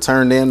that were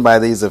turned in by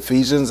these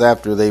Ephesians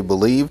after they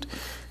believed.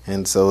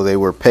 And so they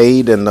were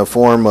paid in the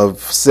form of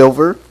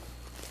silver.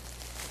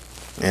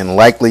 and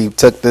likely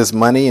took this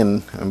money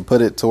and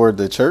put it toward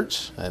the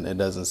church. And it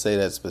doesn't say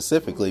that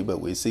specifically, but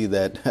we see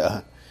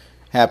that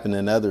happen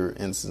in other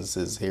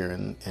instances here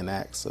in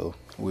Acts. So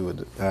we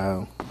would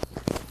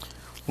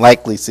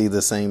likely see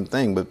the same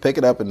thing. But pick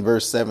it up in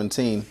verse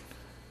 17.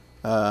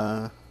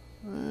 I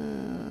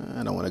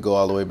don't want to go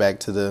all the way back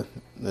to the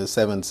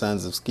 7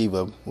 sons of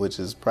Sceva, which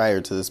is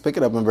prior to this. Pick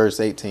it up in verse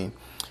 18.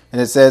 And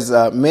it says,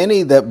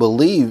 many that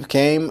believed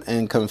came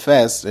and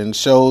confessed and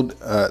showed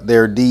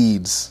their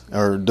deeds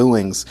or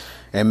doings.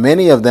 And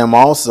many of them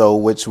also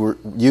which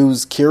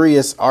used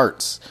curious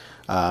arts.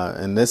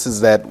 And this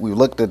is that we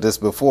looked at this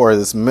before,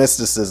 this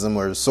mysticism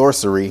or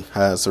sorcery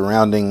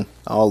surrounding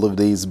all of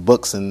these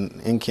books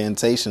and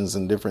incantations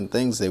and different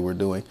things they were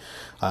doing.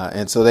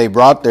 And so they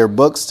brought their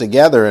books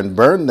together and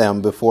burned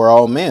them before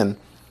all men.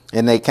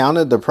 And they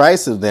counted the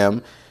price of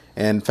them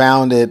and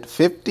found it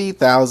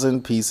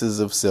 50,000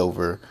 pieces of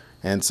silver.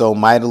 And so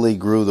mightily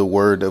grew the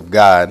word of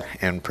God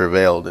and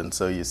prevailed. And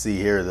so you see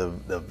here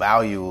the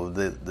value of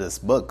this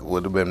book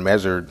would have been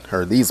measured,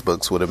 or these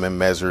books would have been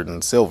measured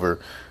in silver.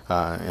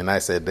 And I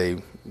said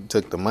they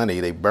took the money,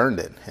 they burned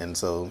it. And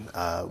so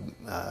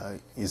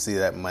you see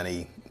that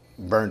money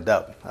burned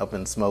up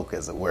in smoke,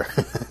 as it were.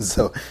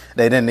 So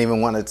they didn't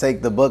even want to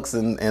take the books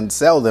and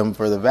sell them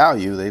for the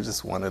value. They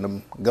just wanted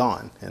them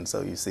gone. And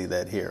so you see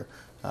that here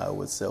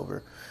with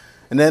silver.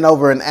 And then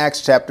over in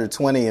Acts chapter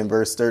 20 and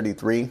verse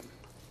 33,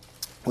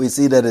 we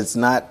see that it's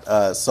not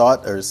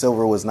sought, or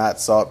silver was not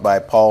sought by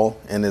Paul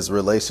in his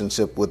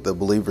relationship with the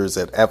believers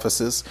at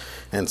Ephesus.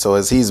 And so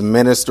as he's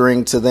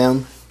ministering to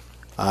them,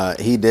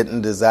 he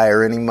didn't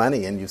desire any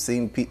money. And you've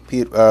seen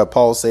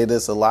Paul say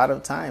this a lot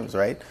of times,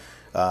 right?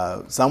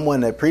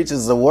 Someone that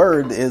preaches the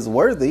word is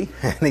worthy.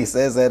 And he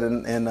says that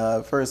in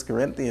 1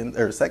 Corinthians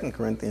or 2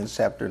 Corinthians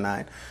chapter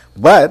 9.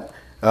 But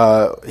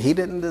he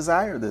didn't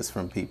desire this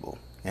from people.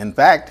 In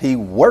fact, he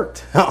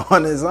worked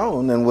on his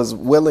own and was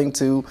willing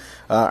to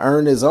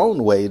earn his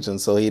own wage. And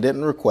so he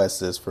didn't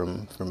request this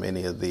from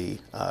any of the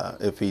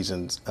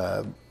Ephesians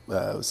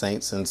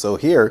saints. And so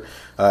here,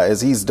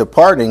 as he's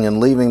departing and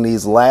leaving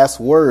these last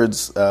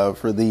words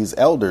for these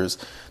elders,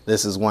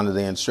 this is one of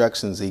the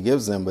instructions he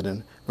gives them. But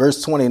in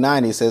verse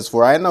 29, he says,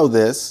 "For I know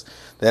this,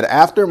 that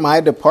after my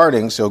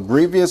departing shall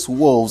grievous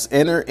wolves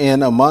enter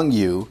in among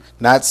you,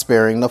 not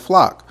sparing the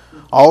flock.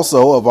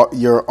 Also of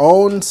your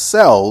own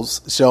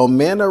selves shall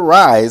men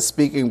arise,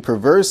 speaking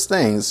perverse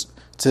things,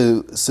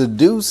 to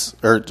seduce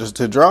or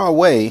to draw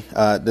away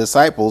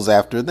disciples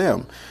after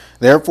them.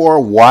 Therefore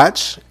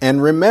watch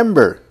and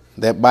remember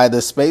that by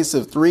the space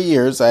of 3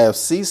 years I have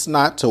ceased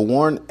not to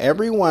warn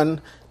everyone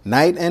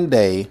night and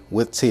day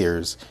with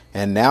tears.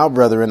 And now,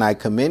 brethren, I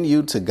commend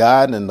you to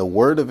God and the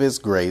word of his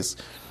grace,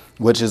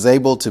 which is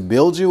able to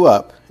build you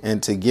up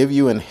and to give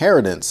you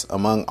inheritance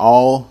among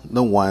all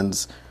the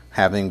ones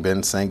having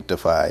been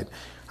sanctified.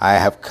 I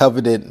have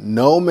coveted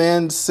no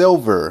man's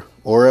silver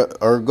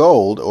or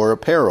gold or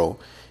apparel.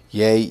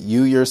 Yea,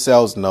 you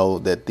yourselves know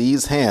that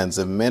these hands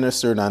have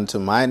ministered unto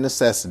my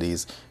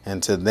necessities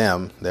and to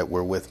them that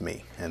were with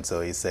me." And so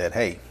he said,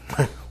 hey,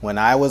 when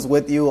I was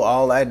with you,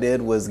 all I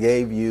did was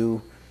gave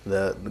you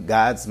the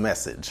God's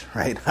message,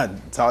 right? I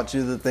taught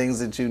you the things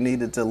that you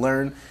needed to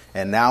learn,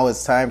 and now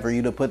it's time for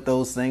you to put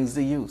those things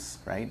to use,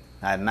 right?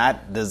 I had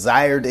not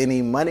desired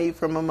any money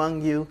from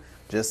among you,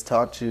 just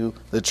taught you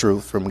the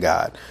truth from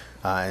God.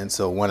 And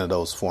so one of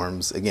those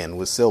forms, again,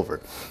 was silver.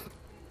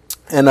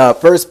 And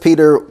 1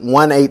 Peter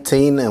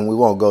 1:18, and we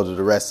won't go to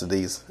the rest of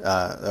these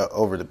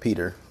over to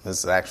Peter.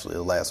 This is actually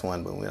the last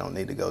one, but we don't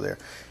need to go there.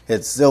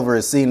 It's silver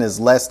is seen as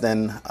less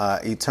than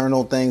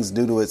eternal things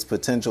due to its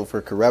potential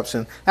for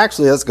corruption.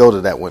 Actually, let's go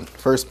to that one.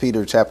 1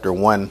 Peter chapter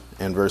 1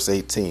 and verse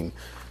 18,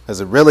 as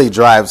it really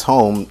drives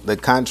home the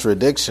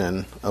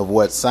contradiction of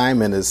what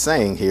Simon is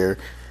saying here,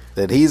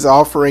 that he's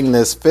offering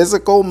this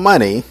physical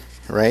money,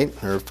 right,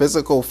 or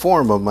physical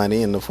form of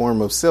money in the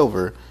form of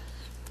silver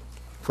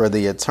for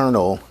the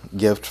eternal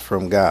gift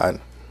from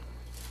God.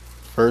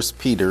 1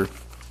 Peter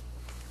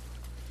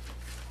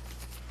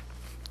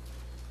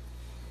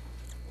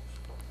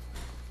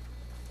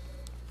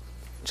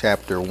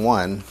chapter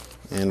 1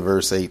 and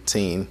verse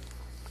 18.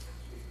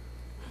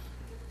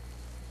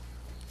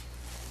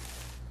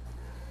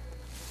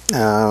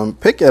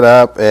 Pick it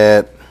up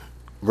at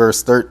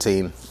verse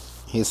 13.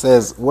 He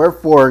says,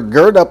 "Wherefore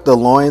gird up the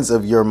loins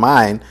of your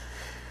mind,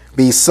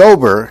 be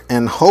sober,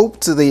 and hope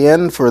to the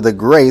end for the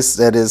grace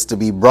that is to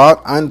be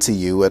brought unto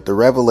you at the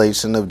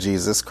revelation of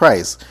Jesus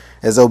Christ.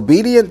 As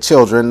obedient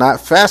children,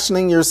 not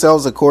fashioning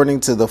yourselves according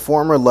to the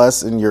former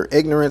lusts in your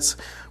ignorance,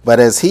 but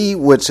as he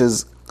which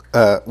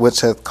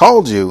hath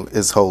called you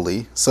is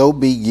holy, so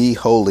be ye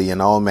holy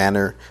in all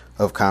manner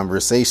of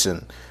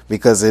conversation.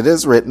 Because it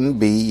is written,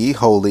 Be ye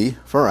holy,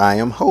 for I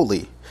am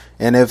holy.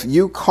 And if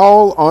you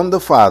call on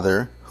the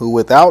Father, who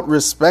without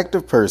respect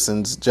of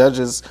persons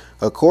judges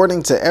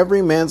according to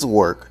every man's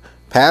work,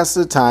 pass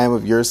the time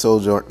of your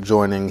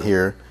sojourning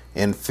here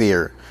in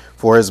fear.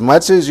 For as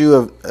much as you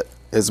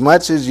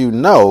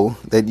know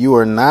that you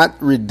are not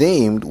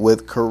redeemed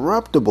with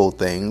corruptible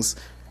things,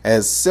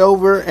 as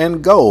silver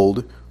and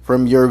gold,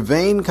 from your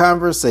vain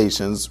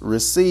conversations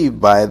received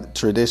by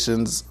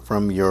traditions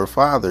from your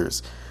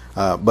fathers,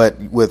 but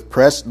with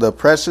the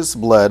precious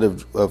blood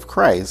of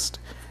Christ,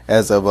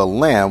 as of a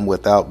lamb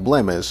without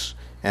blemish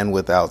and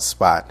without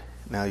spot.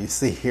 Now you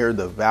see here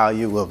the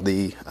value of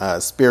the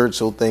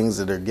spiritual things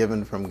that are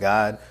given from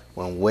God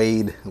when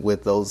weighed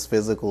with those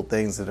physical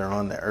things that are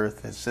on the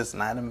earth. It's just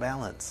not in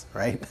balance,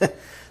 right?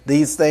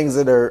 These things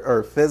that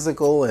are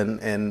physical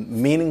and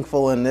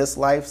meaningful in this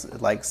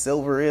life, like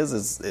silver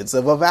it's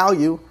of a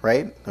value,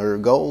 right? Or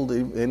gold,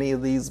 any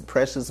of these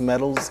precious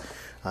metals.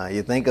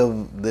 You think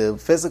of the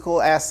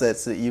physical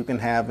assets that you can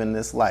have in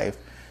this life.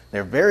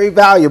 They're very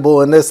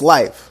valuable in this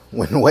life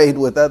when weighed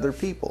with other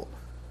people.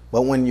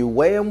 But when you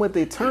weigh them with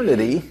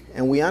eternity,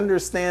 and we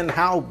understand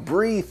how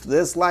brief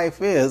this life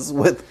is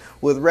with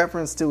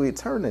reference to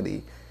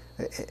eternity,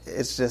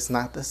 it's just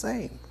not the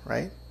same,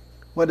 right?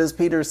 What does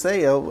Peter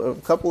say a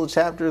couple of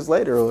chapters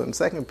later in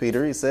 2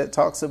 Peter? He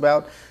talks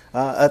about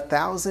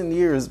 1,000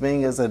 years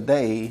being as a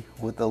day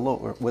with the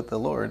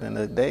Lord, and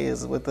a day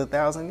is with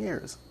 1,000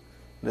 years.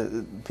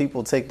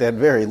 People take that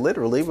very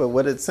literally, but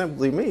what it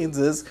simply means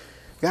is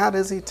God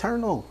is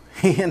eternal.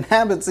 He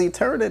inhabits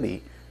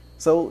eternity.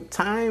 So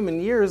time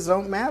and years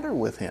don't matter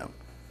with him.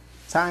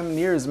 Time and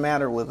years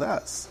matter with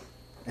us.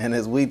 And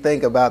as we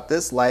think about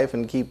this life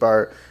and keep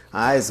our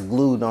eyes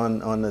glued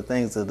on the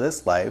things of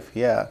this life,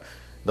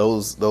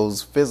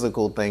 those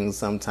physical things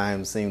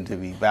sometimes seem to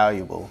be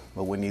valuable.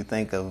 But when you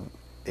think of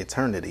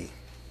eternity,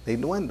 they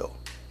dwindle.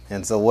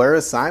 And so where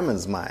is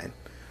Simon's mind?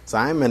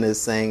 Simon is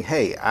saying,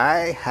 hey,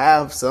 I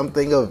have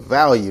something of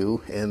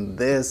value in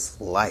this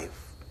life.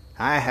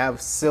 I have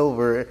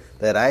silver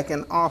that I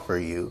can offer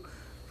you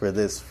for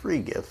this free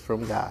gift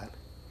from God.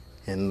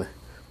 And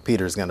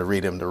Peter's going to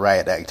read him the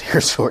riot act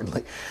here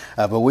shortly.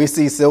 But we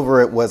see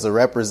silver was a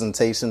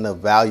representation of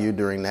value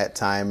during that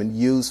time and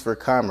used for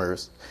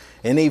commerce.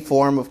 Any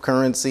form of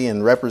currency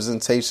and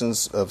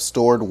representations of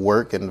stored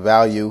work and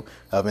value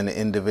of an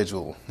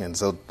individual. And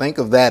so think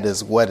of that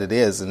as what it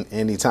is. And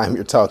anytime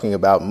you're talking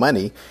about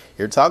money,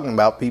 you're talking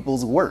about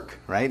people's work,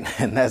 right?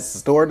 And that's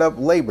stored up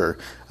labor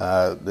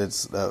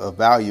that's a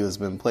value has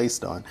been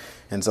placed on.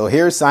 And so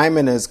here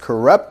Simon is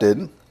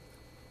corrupted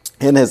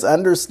in his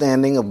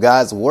understanding of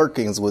God's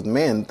workings with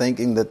men,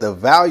 thinking that the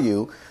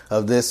value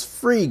of this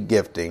free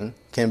gifting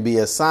can be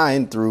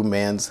assigned through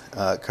man's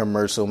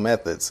commercial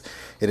methods.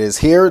 It is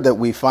here that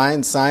we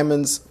find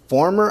Simon's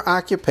former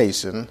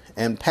occupation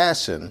and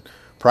passion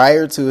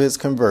prior to his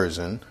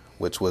conversion,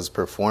 which was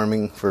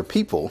performing for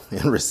people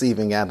and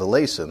receiving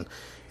adulation,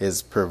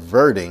 is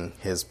perverting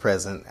his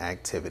present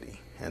activity.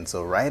 And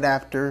so right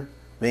after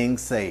being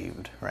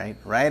saved, right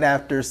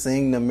after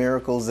seeing the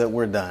miracles that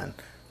were done,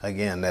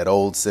 again, that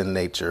old sin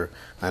nature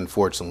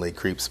unfortunately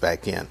creeps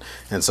back in.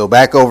 And so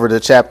back over to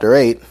chapter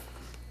 8,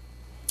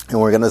 and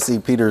we're going to see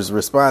Peter's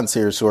response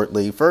here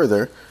shortly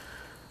further.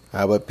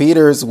 But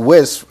Peter's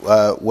wish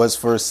was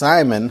for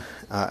Simon,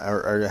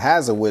 or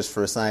has a wish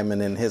for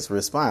Simon in his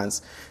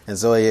response. And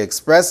so he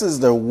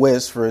expresses the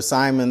wish for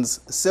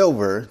Simon's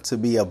silver to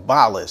be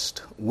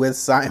abolished with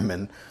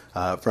Simon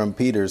from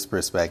Peter's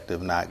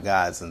perspective, not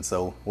God's. And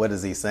so what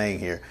is he saying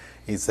here?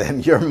 He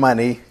said, your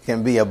money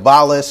can be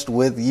abolished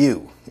with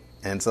you.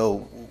 And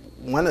so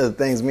one of the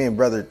things me and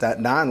Brother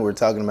Don were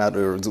talking about,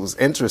 or it was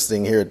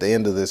interesting here at the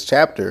end of this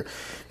chapter,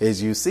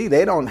 is you see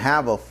they don't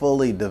have a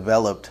fully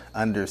developed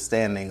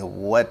understanding of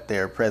what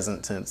their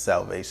present tense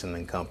salvation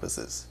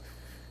encompasses.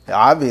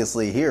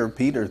 Obviously here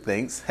Peter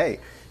thinks, hey,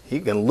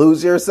 you can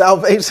lose your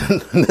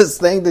salvation. This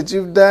thing that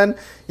you've done,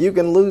 you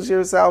can lose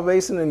your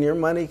salvation and your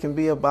money can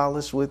be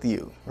abolished with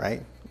you,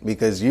 right?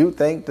 Because you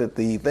think that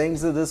the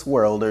things of this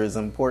world are as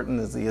important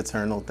as the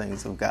eternal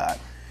things of God.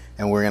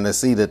 And we're going to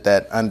see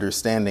that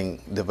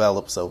understanding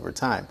develops over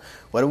time.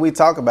 What do we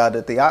talk about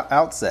at the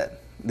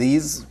outset?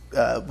 These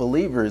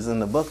believers in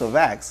the book of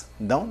Acts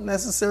don't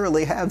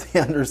necessarily have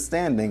the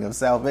understanding of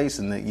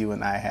salvation that you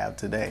and I have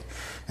today.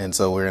 And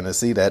so we're going to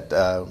see that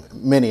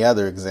many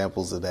other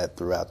examples of that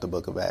throughout the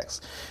book of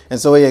Acts. And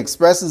so he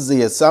expresses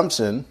the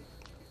assumption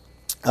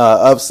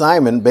of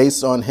Simon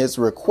based on his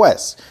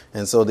request.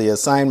 And so the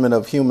assignment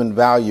of human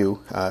value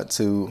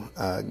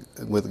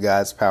with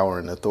God's power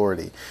and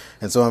authority.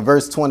 And so in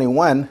verse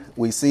 21,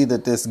 we see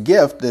that this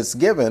gift that's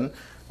given,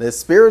 this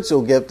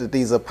spiritual gift that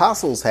these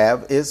apostles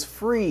have, is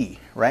free,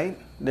 right?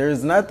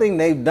 There's nothing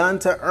they've done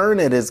to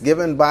earn it. It's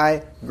given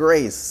by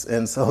grace.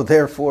 And so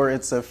therefore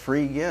it's a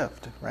free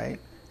gift, right?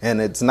 And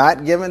it's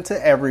not given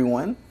to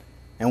everyone.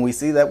 And we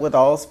see that with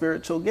all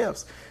spiritual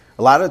gifts.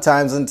 A lot of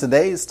times in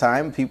today's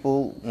time,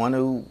 people want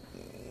to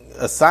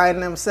assign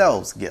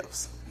themselves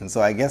gifts. And so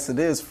I guess it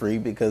is free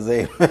because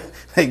they've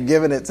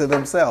given it to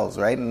themselves,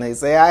 right? And they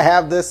say, I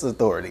have this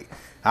authority.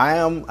 I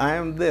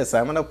am this.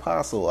 I'm an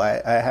apostle.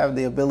 I have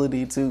the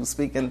ability to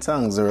speak in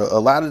tongues. Or a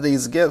lot of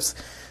these gifts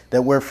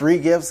that were free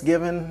gifts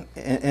given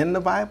in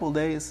the Bible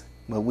days.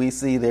 But we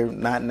see they're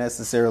not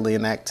necessarily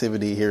in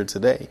activity here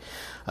today.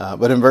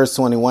 But in verse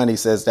 21, he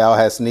says, thou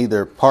hast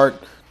neither part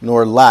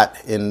nor lot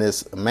in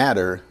this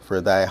matter, for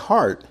thy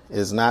heart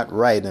is not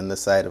right in the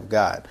sight of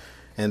God.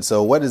 And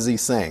so what is he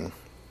saying?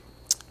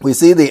 we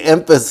see the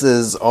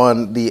emphasis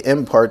on the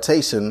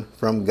impartation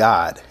from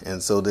God.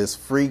 And so this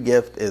free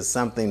gift is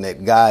something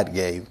that God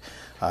gave,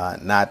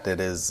 not that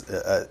is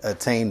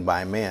attained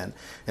by man.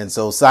 And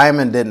so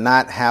Simon did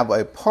not have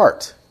a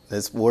part.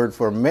 This word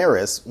for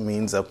meris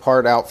means a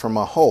part out from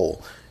a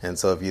whole. And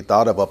so if you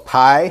thought of a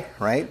pie,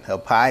 right, a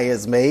pie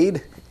is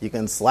made. You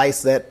can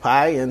slice that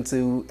pie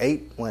into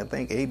eight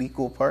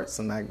equal parts.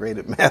 I'm not great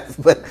at math,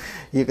 but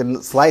you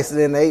can slice it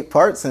in 8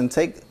 parts and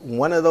take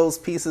one of those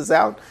pieces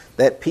out.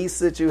 That piece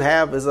that you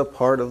have is a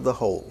part of the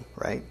whole,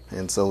 right?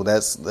 And so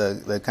that's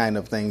the kind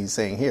of thing he's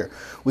saying here.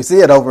 We see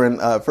it over in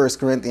 1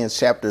 Corinthians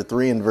chapter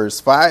 3 and verse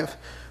 5,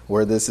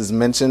 where this is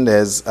mentioned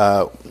as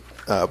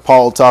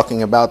Paul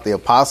talking about the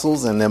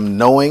apostles and them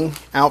knowing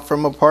out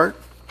from a part,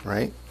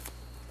 right?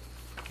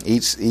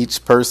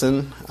 Each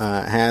person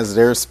has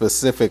their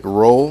specific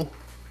role.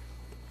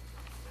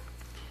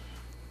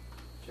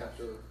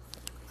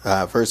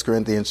 1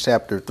 Corinthians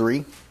chapter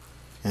 3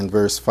 and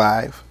verse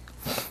 5.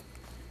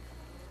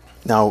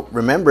 Now,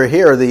 remember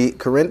here, the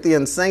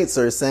Corinthian saints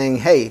are saying,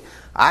 hey,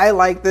 I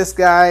like this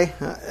guy.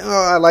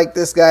 I like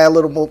this guy a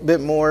little bit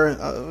more.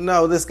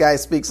 No, this guy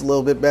speaks a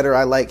little bit better.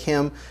 I like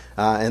him.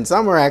 And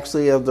some are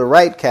actually of the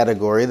right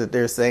category that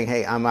they're saying,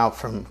 hey, I'm out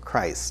from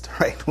Christ,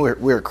 right?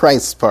 We're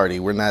Christ's party.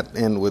 We're not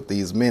in with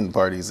these men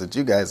parties that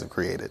you guys have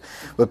created.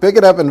 But pick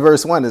it up in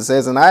verse 1. It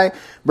says, and I,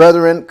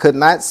 brethren, could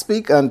not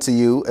speak unto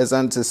you as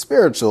unto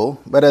spiritual,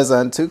 but as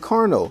unto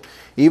carnal,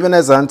 even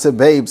as unto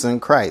babes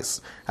in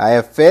Christ. I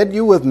have fed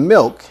you with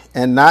milk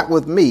and not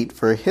with meat,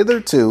 for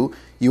hitherto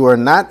you are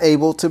not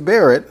able to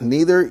bear it,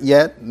 neither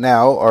yet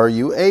now are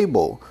you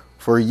able,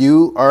 for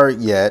you are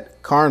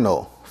yet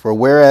carnal. For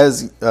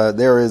whereas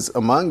there is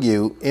among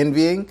you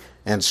envying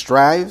and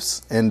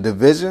strifes and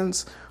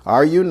divisions,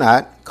 are you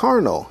not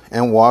carnal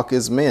and walk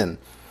as men?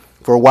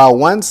 For while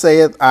one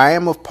saith, I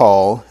am of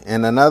Paul,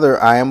 and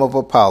another, I am of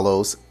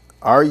Apollos,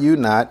 are you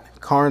not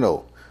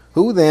carnal?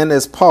 Who then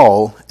is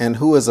Paul, and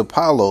who is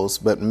Apollos,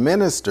 but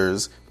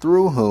ministers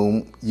through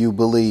whom you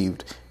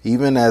believed,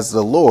 even as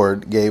the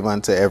Lord gave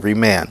unto every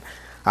man?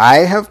 I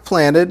have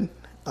planted,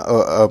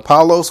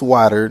 Apollos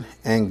watered,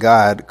 and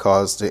God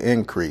caused to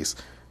increase.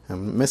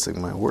 I'm missing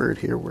my word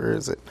here. Where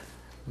is it?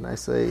 Did I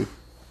say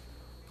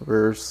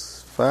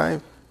verse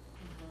 5?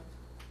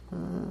 I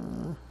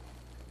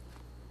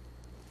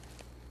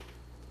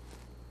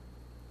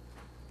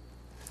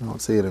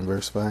don't see it in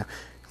verse 5.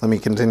 Let me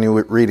continue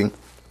with reading.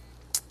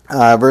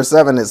 Verse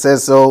 7, it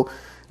says, so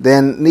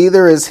then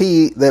neither is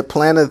he that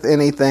planteth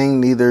anything,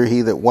 neither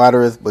he that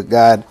watereth, but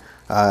God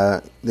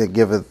that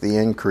giveth the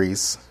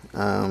increase.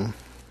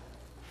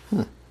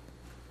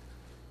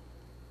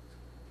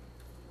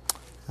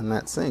 I'm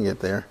not seeing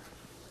it there.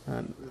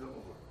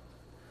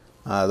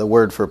 The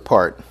word for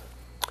part.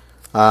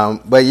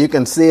 But you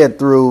can see it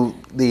through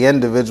the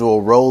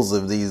individual roles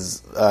of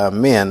these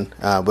men.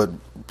 But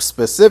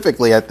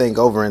specifically, I think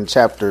over in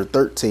chapter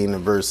 13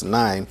 and verse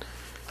 9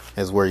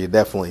 is where you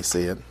definitely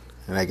see it.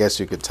 And I guess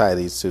you could tie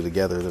these two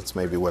together. That's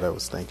maybe what I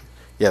was thinking.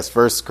 Yes,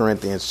 1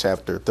 Corinthians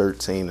chapter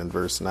 13 and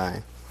verse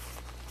 9.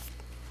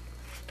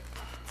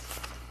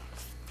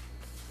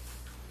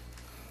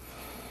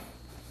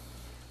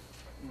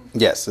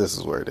 Yes, this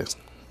is where it is.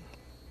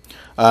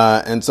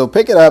 And so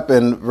pick it up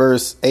in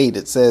verse 8.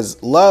 It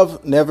says,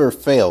 love never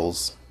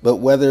fails, but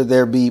whether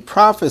there be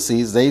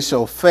prophecies, they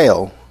shall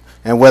fail.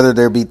 And whether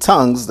there be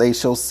tongues, they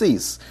shall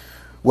cease.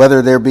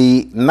 Whether there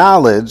be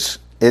knowledge,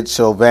 it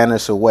shall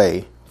vanish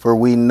away. For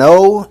we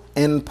know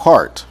in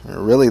part.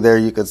 Really there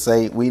you could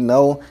say, we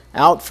know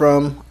out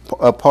from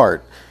a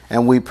part.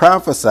 And we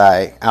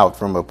prophesy out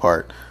from a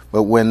part.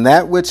 But when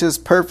that which is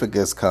perfect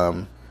is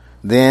come,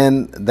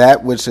 then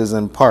that which is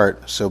in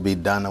part shall be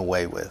done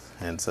away with.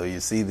 And so you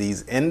see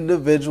these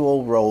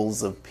individual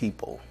roles of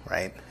people,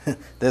 right?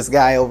 This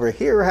guy over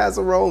here has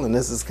a role, and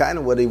this is kind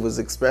of what he was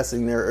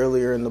expressing there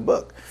earlier in the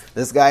book.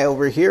 This guy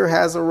over here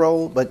has a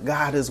role, but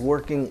God is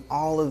working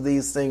all of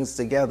these things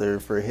together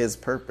for his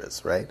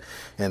purpose, right?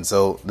 And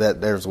so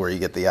there's where you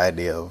get the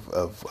idea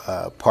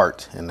of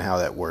part and how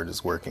that word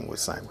is working with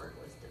Simon.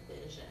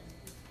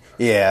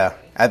 Yeah,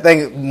 I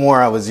think more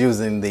I was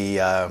using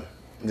the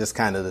just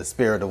kind of the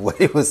spirit of what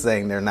he was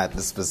saying there, not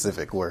the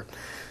specific word.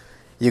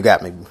 You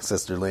got me,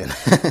 Sister Lynn.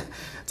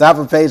 Top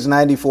of page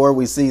 94,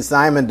 we see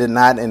Simon did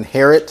not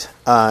inherit.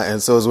 And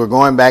so as we're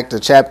going back to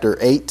chapter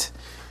 8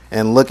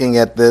 and looking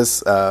at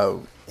this,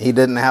 he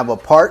didn't have a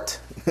part.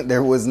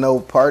 There was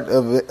no part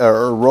of it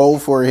or role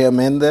for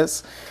him in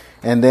this.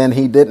 And then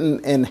he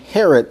didn't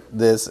inherit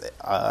this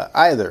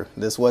either.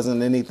 This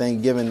wasn't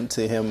anything given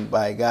to him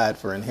by God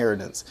for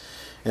inheritance.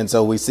 And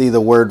so we see the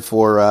word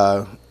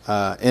for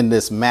in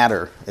this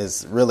matter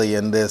is really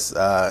in this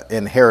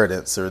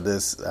inheritance or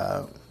this,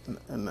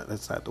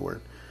 that's not the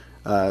word.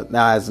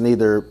 Now it's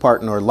neither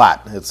part nor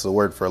lot. It's the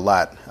word for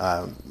lot,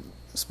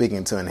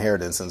 speaking to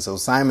inheritance. And so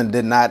Simon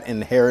did not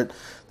inherit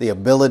the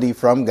ability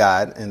from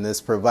God, and this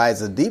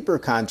provides a deeper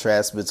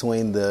contrast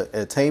between the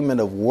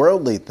attainment of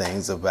worldly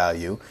things of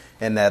value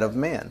and that of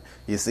man.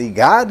 You see,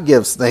 God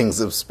gives things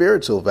of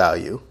spiritual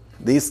value,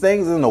 These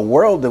things in the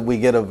world that we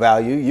get of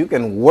value, you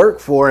can work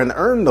for and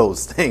earn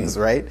those things,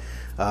 right?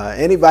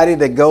 Anybody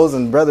that goes,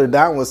 and Brother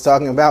Don was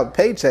talking about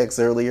paychecks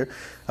earlier,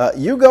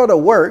 you go to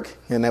work,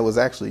 and that was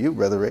actually you,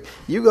 Brother Rick,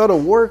 you go to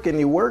work and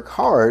you work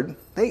hard,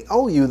 they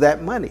owe you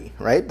that money,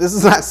 right? This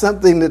is not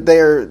something that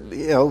they're,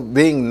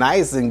 being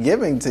nice and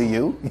giving to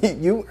you.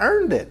 You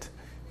earned it.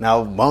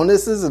 Now,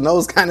 bonuses and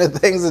those kind of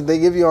things that they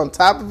give you on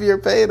top of your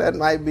pay, that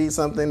might be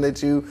something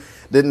that you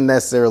didn't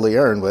necessarily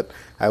earn. But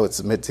I would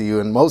submit to you,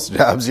 in most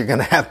jobs, you're going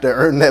to have to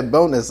earn that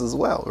bonus as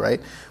well,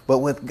 right? But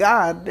with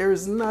God,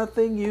 there's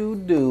nothing you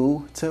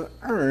do to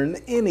earn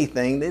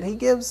anything that he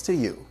gives to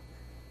you.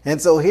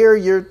 And so here,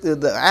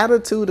 the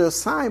attitude of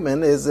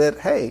Simon is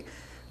that, hey,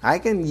 I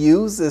can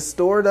use this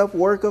stored up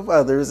work of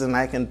others and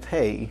I can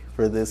pay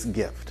for this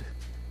gift.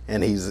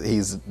 And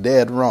he's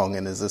dead wrong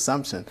in his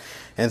assumption.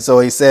 And so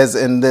he says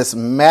in this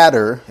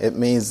matter, it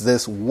means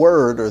this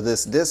word or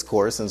this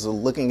discourse. And so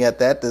looking at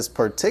that, this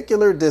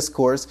particular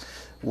discourse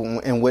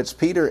in which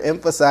Peter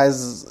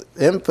emphasizes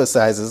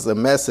the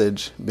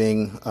message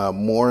being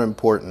more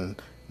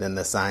important than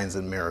the signs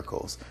and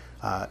miracles.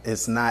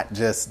 It's not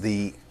just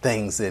the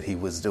things that he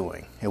was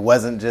doing. It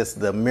wasn't just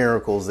the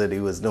miracles that he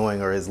was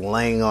doing or his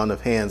laying on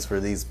of hands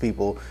for these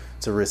people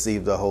to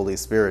receive the Holy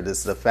Spirit.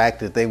 It's the fact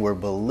that they were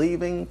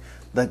believing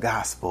the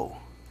gospel.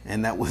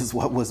 And that was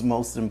what was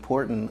most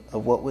important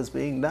of what was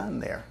being done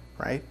there,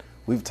 right?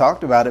 We've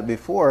talked about it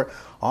before.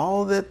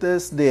 All that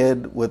this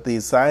did with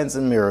these signs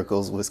and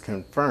miracles was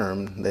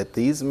confirm that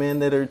these men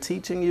that are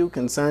teaching you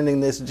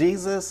concerning this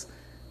Jesus,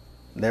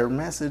 their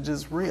message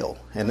is real.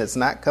 And it's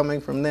not coming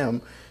from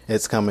them.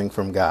 It's coming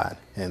from God.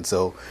 And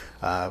so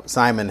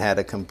Simon had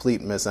a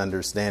complete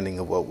misunderstanding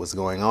of what was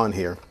going on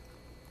here.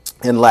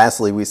 And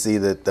lastly, we see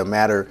that the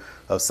matter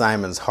of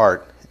Simon's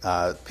heart,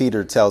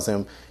 Peter tells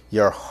him,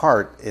 your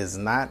heart is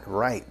not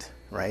right,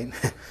 right?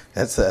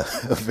 That's a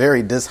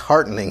very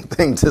disheartening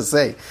thing to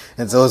say.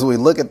 And so as we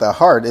look at the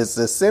heart, it's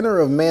the center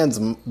of man's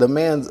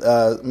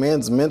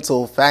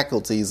mental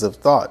faculties of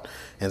thought.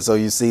 And so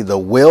you see the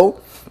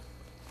will,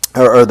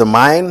 or the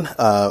mind,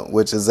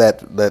 which is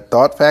that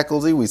thought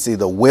faculty. We see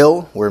the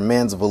will, where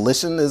man's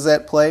volition is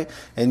at play.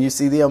 And you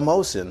see the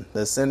emotion,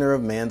 the center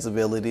of man's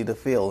ability to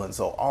feel. And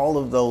so all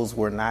of those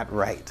were not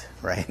right?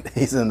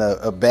 He's in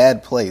a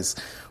bad place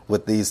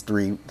with these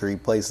three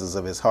places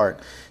of his heart.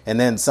 And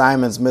then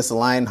Simon's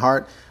misaligned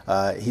heart,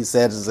 he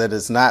says that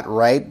it's not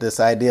right, this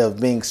idea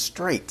of being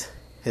straight.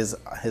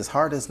 His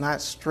heart is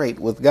not straight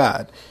with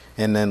God.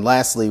 And then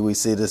lastly, we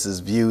see this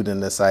is viewed in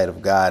the sight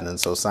of God. And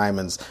so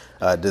Simon's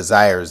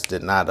desires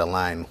did not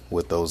align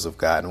with those of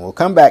God. And we'll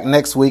come back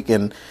next week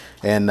and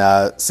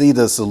see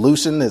the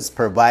solution that's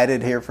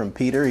provided here from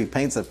Peter. He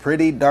paints a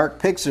pretty dark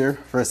picture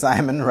for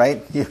Simon,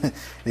 right?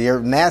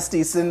 Your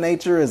nasty sin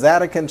nature is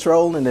out of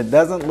control and it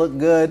doesn't look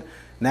good.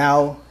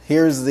 Now,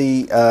 here's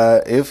the,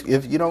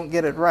 if you don't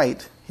get it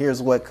right, here's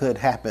what could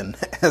happen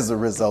as a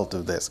result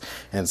of this.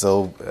 And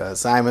so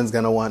Simon's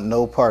going to want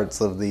no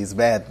parts of these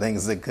bad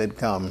things that could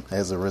come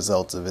as a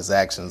result of his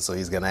actions. So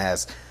he's going to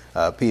ask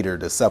Peter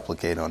to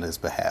supplicate on his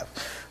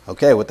behalf.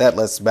 Okay, with that,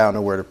 let's bow in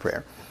a word of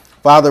prayer.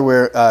 Father,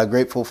 we're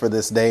grateful for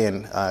this day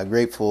and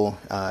grateful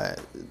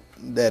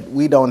that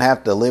we don't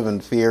have to live in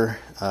fear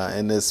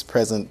in this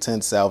present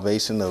tense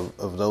salvation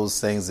of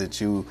those things that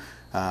you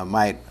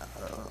might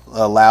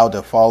allow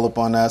to fall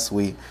upon us.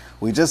 We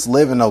just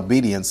live in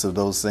obedience of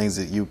those things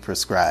that you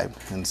prescribe.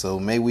 And so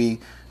may we,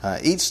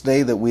 each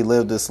day that we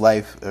live this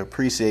life,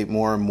 appreciate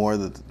more and more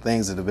the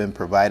things that have been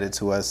provided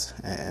to us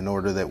in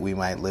order that we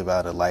might live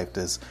out a life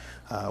that's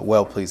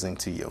well-pleasing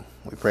to you.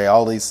 We pray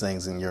all these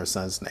things in your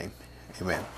Son's name. Amen.